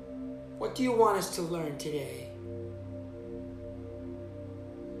 What do you want us to learn today?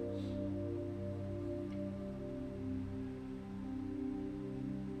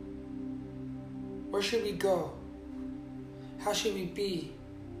 Where should we go? How should we be?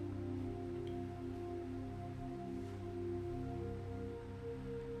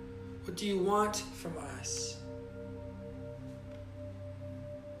 What do you want from us?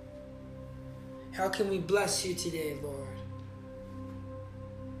 How can we bless you today, Lord?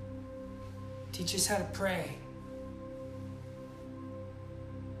 Teach us how to pray.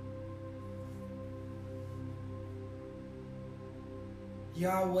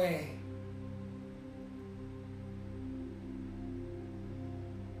 Yahweh,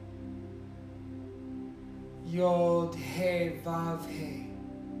 Yod He Vav He,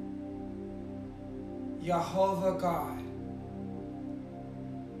 Jehovah God,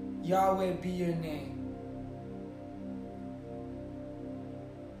 Yahweh be your name.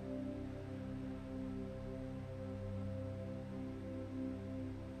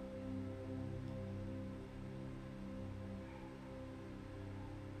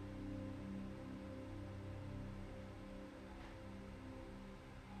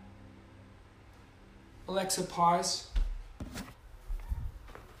 Alexa, pause.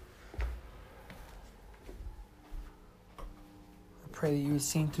 I pray that you would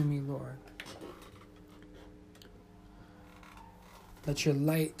sing through me, Lord. Let your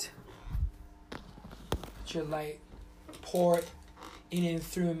light pour in and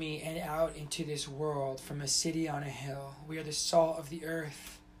through me and out into this world from a city on a hill. We are the salt of the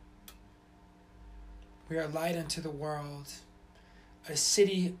earth. We are light unto the world. A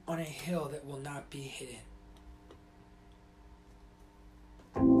city on a hill that will not be hidden.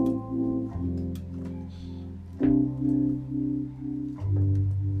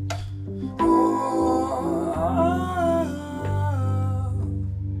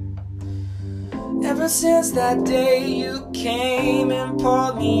 Ever since that day you came and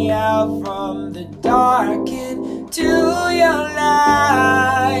pulled me out from the dark into your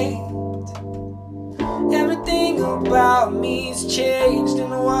light, everything about me's changed, and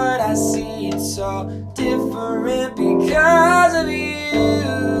what I see it's so different because of you.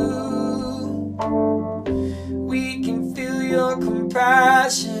 We can feel your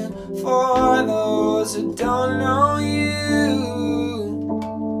compassion for those who don't know you.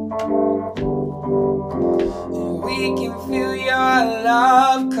 We can feel your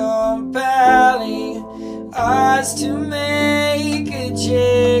love compelling us to make a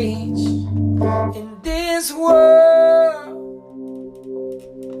change. In this world,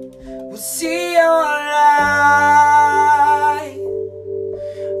 we'll see your light.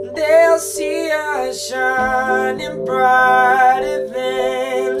 They'll see us shining brighter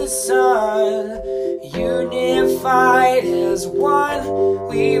than the sun. Unified as one,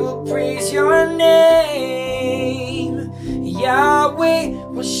 we will praise your name. Yahweh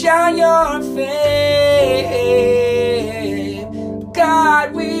will shine your fame.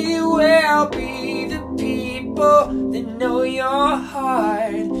 God, we will be the people that know your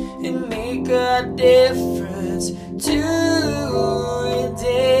heart and make a difference today.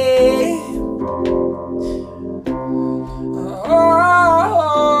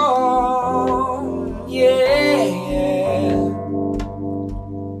 Oh, yeah.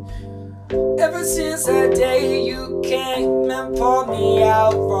 Ever since that day you came and pulled me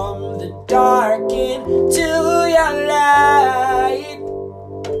out from the dark into your light,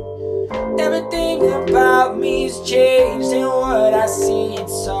 everything about me's changed, and what I see,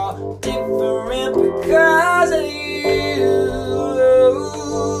 it's all different because of you.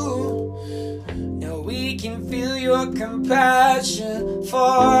 Now we can feel your compassion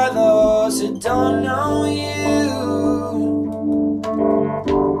for those who don't know you,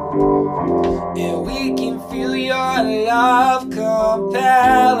 and we can feel your love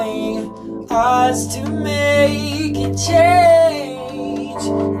compelling us to make a change.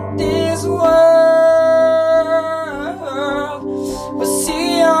 This world will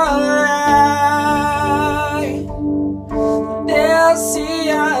see your light. They'll see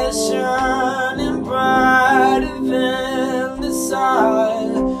us shining brighter than the sun.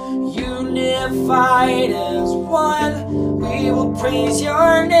 Unified as one, we will praise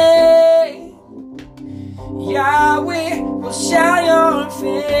your name. Yahweh will shout your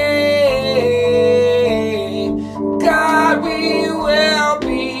fame. God, we will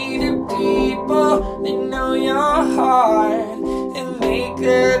be the people that know your heart and make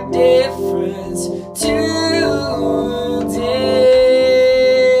a difference today.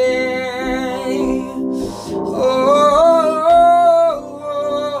 Oh,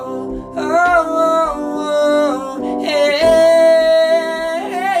 oh, oh, oh, yeah,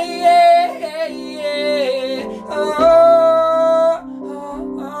 yeah, yeah. Oh, oh,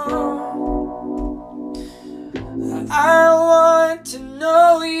 oh. I want to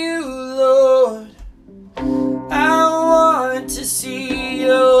know you, Lord. I want to see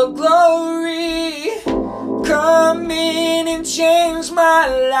your glory come in and change my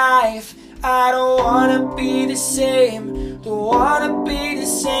life. I don't wanna be the same, don't wanna be the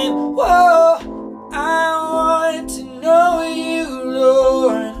same. Whoa, I want to know you,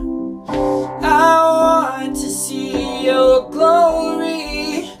 Lord. I want to see your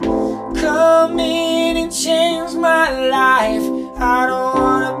glory come in and change my life. I don't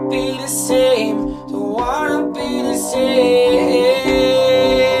wanna be the same, don't wanna be the same.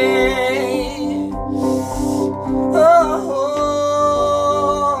 Oh,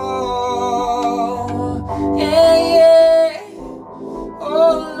 yeah, yeah.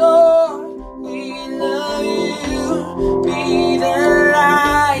 Oh Lord, we love you. Be the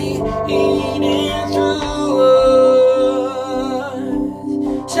light in and through us.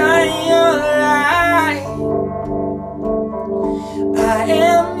 Shine your light. I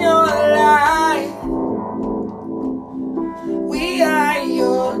am your light. We are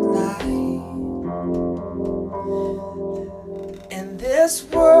your light. And this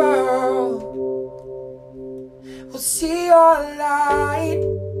world will see your light.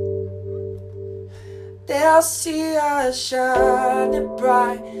 They'll see us shining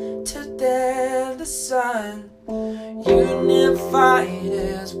brighter than the sun. Unified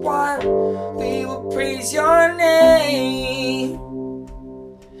as one, we will praise your name.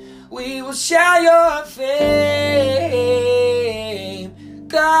 We will shout your fame.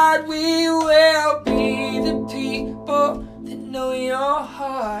 God, we will be the people that know your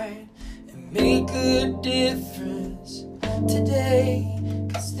heart and make a difference today.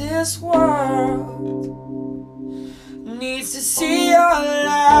 'Cause this world needs to see your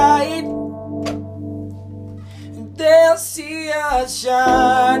light. They'll see us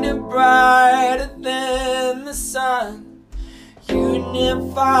shining brighter than the sun.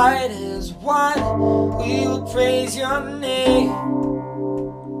 Unified as one, we will praise your name.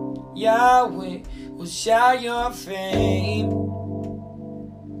 Yahweh will shout your fame.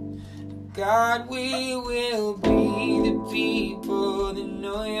 God, we will be the people that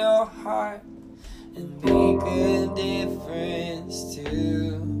know your heart and make a difference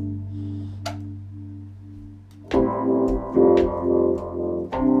too.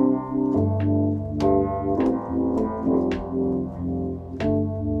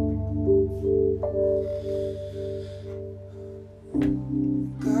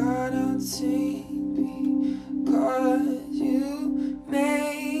 God, I'll sing because you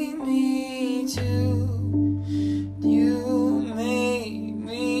made me to. You made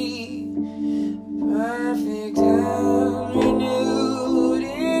me perfect and renewed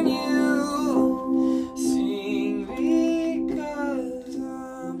in you. Sing because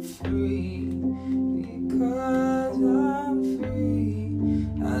I'm free. Because I'm free.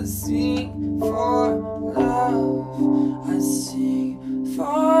 I sing for love.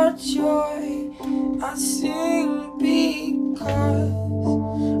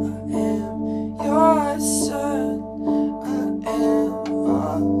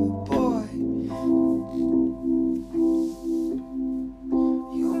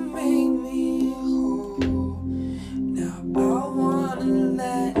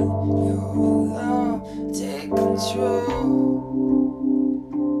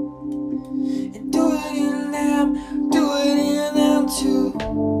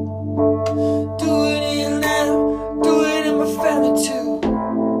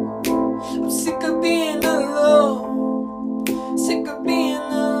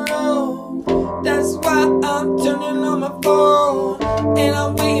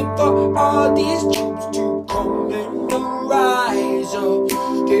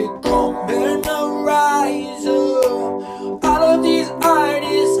 come and rise up. All of these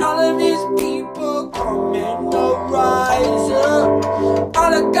artists, all of these people, come and rise up.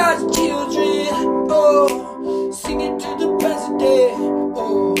 All of God's children, oh, sing it to the president,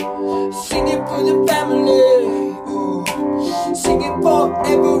 oh, sing it for the family, oh, sing it for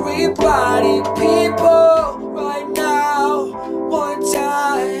everybody, people, right now, one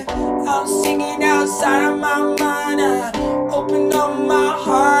time. I'm singing outside of my mind. I open up my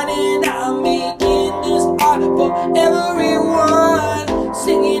heart and I'm making this art for everyone.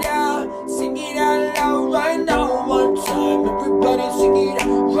 Sing it out loud right now, one time. Everybody sing it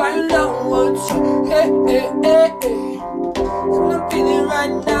out right now, one time. Hey, hey, hey, hey. And I'm feeling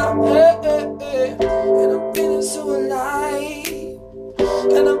right now, hey, hey, hey. And I'm feeling so alive.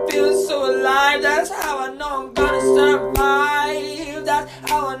 And I'm feeling so alive. That's how I know I'm gonna survive. That's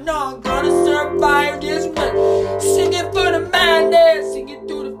how I know I'm gonna survive this one. Sing it for the madness, sing it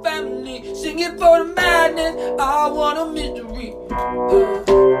to the family, sing it for the madness. I want a mystery.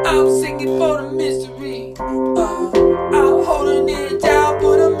 I'm singing for the mystery. I'm holding it down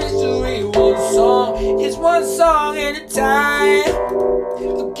for the mystery. One song, it's one song at a time.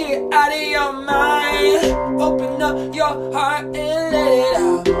 Get out of your mind. Open up your heart and let it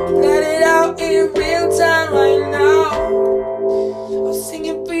out. Let it out in real time right now. I'm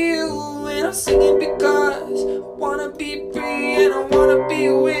singing for you and I'm singing because I wanna be free and I wanna be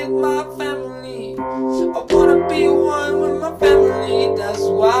with my family. I wanna be one with my family. That's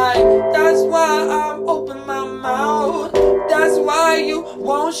why I'm open my mouth. That's why you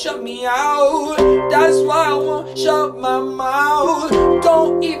won't shut me out. That's why I won't shut my mouth.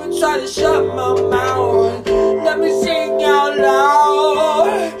 Don't even try to shut my mouth. Let me sing out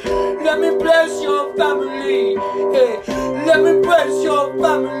loud. Let me bless your family. Hey, let me bless your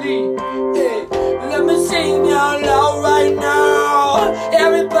family. Hey, let me sing out loud right now.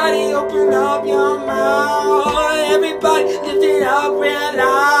 Everybody open up your mouth. Everybody lift it up real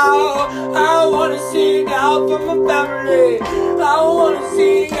loud. I wanna sing out for my family. I wanna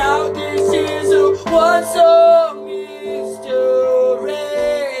sing out. This is a one song mystery.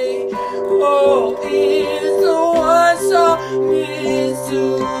 Oh, it's a one song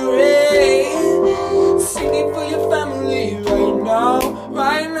mystery. Sing it for your family right now,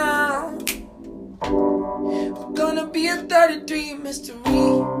 right now. We're gonna be a 33 mystery.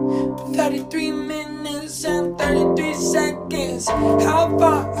 33 minutes and 33 seconds. How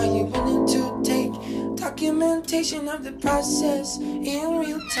far are you willing to take? Documentation of the process in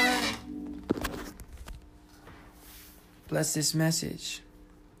real time. Bless this message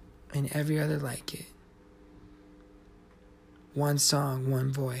and every other like it. One song,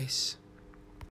 one voice.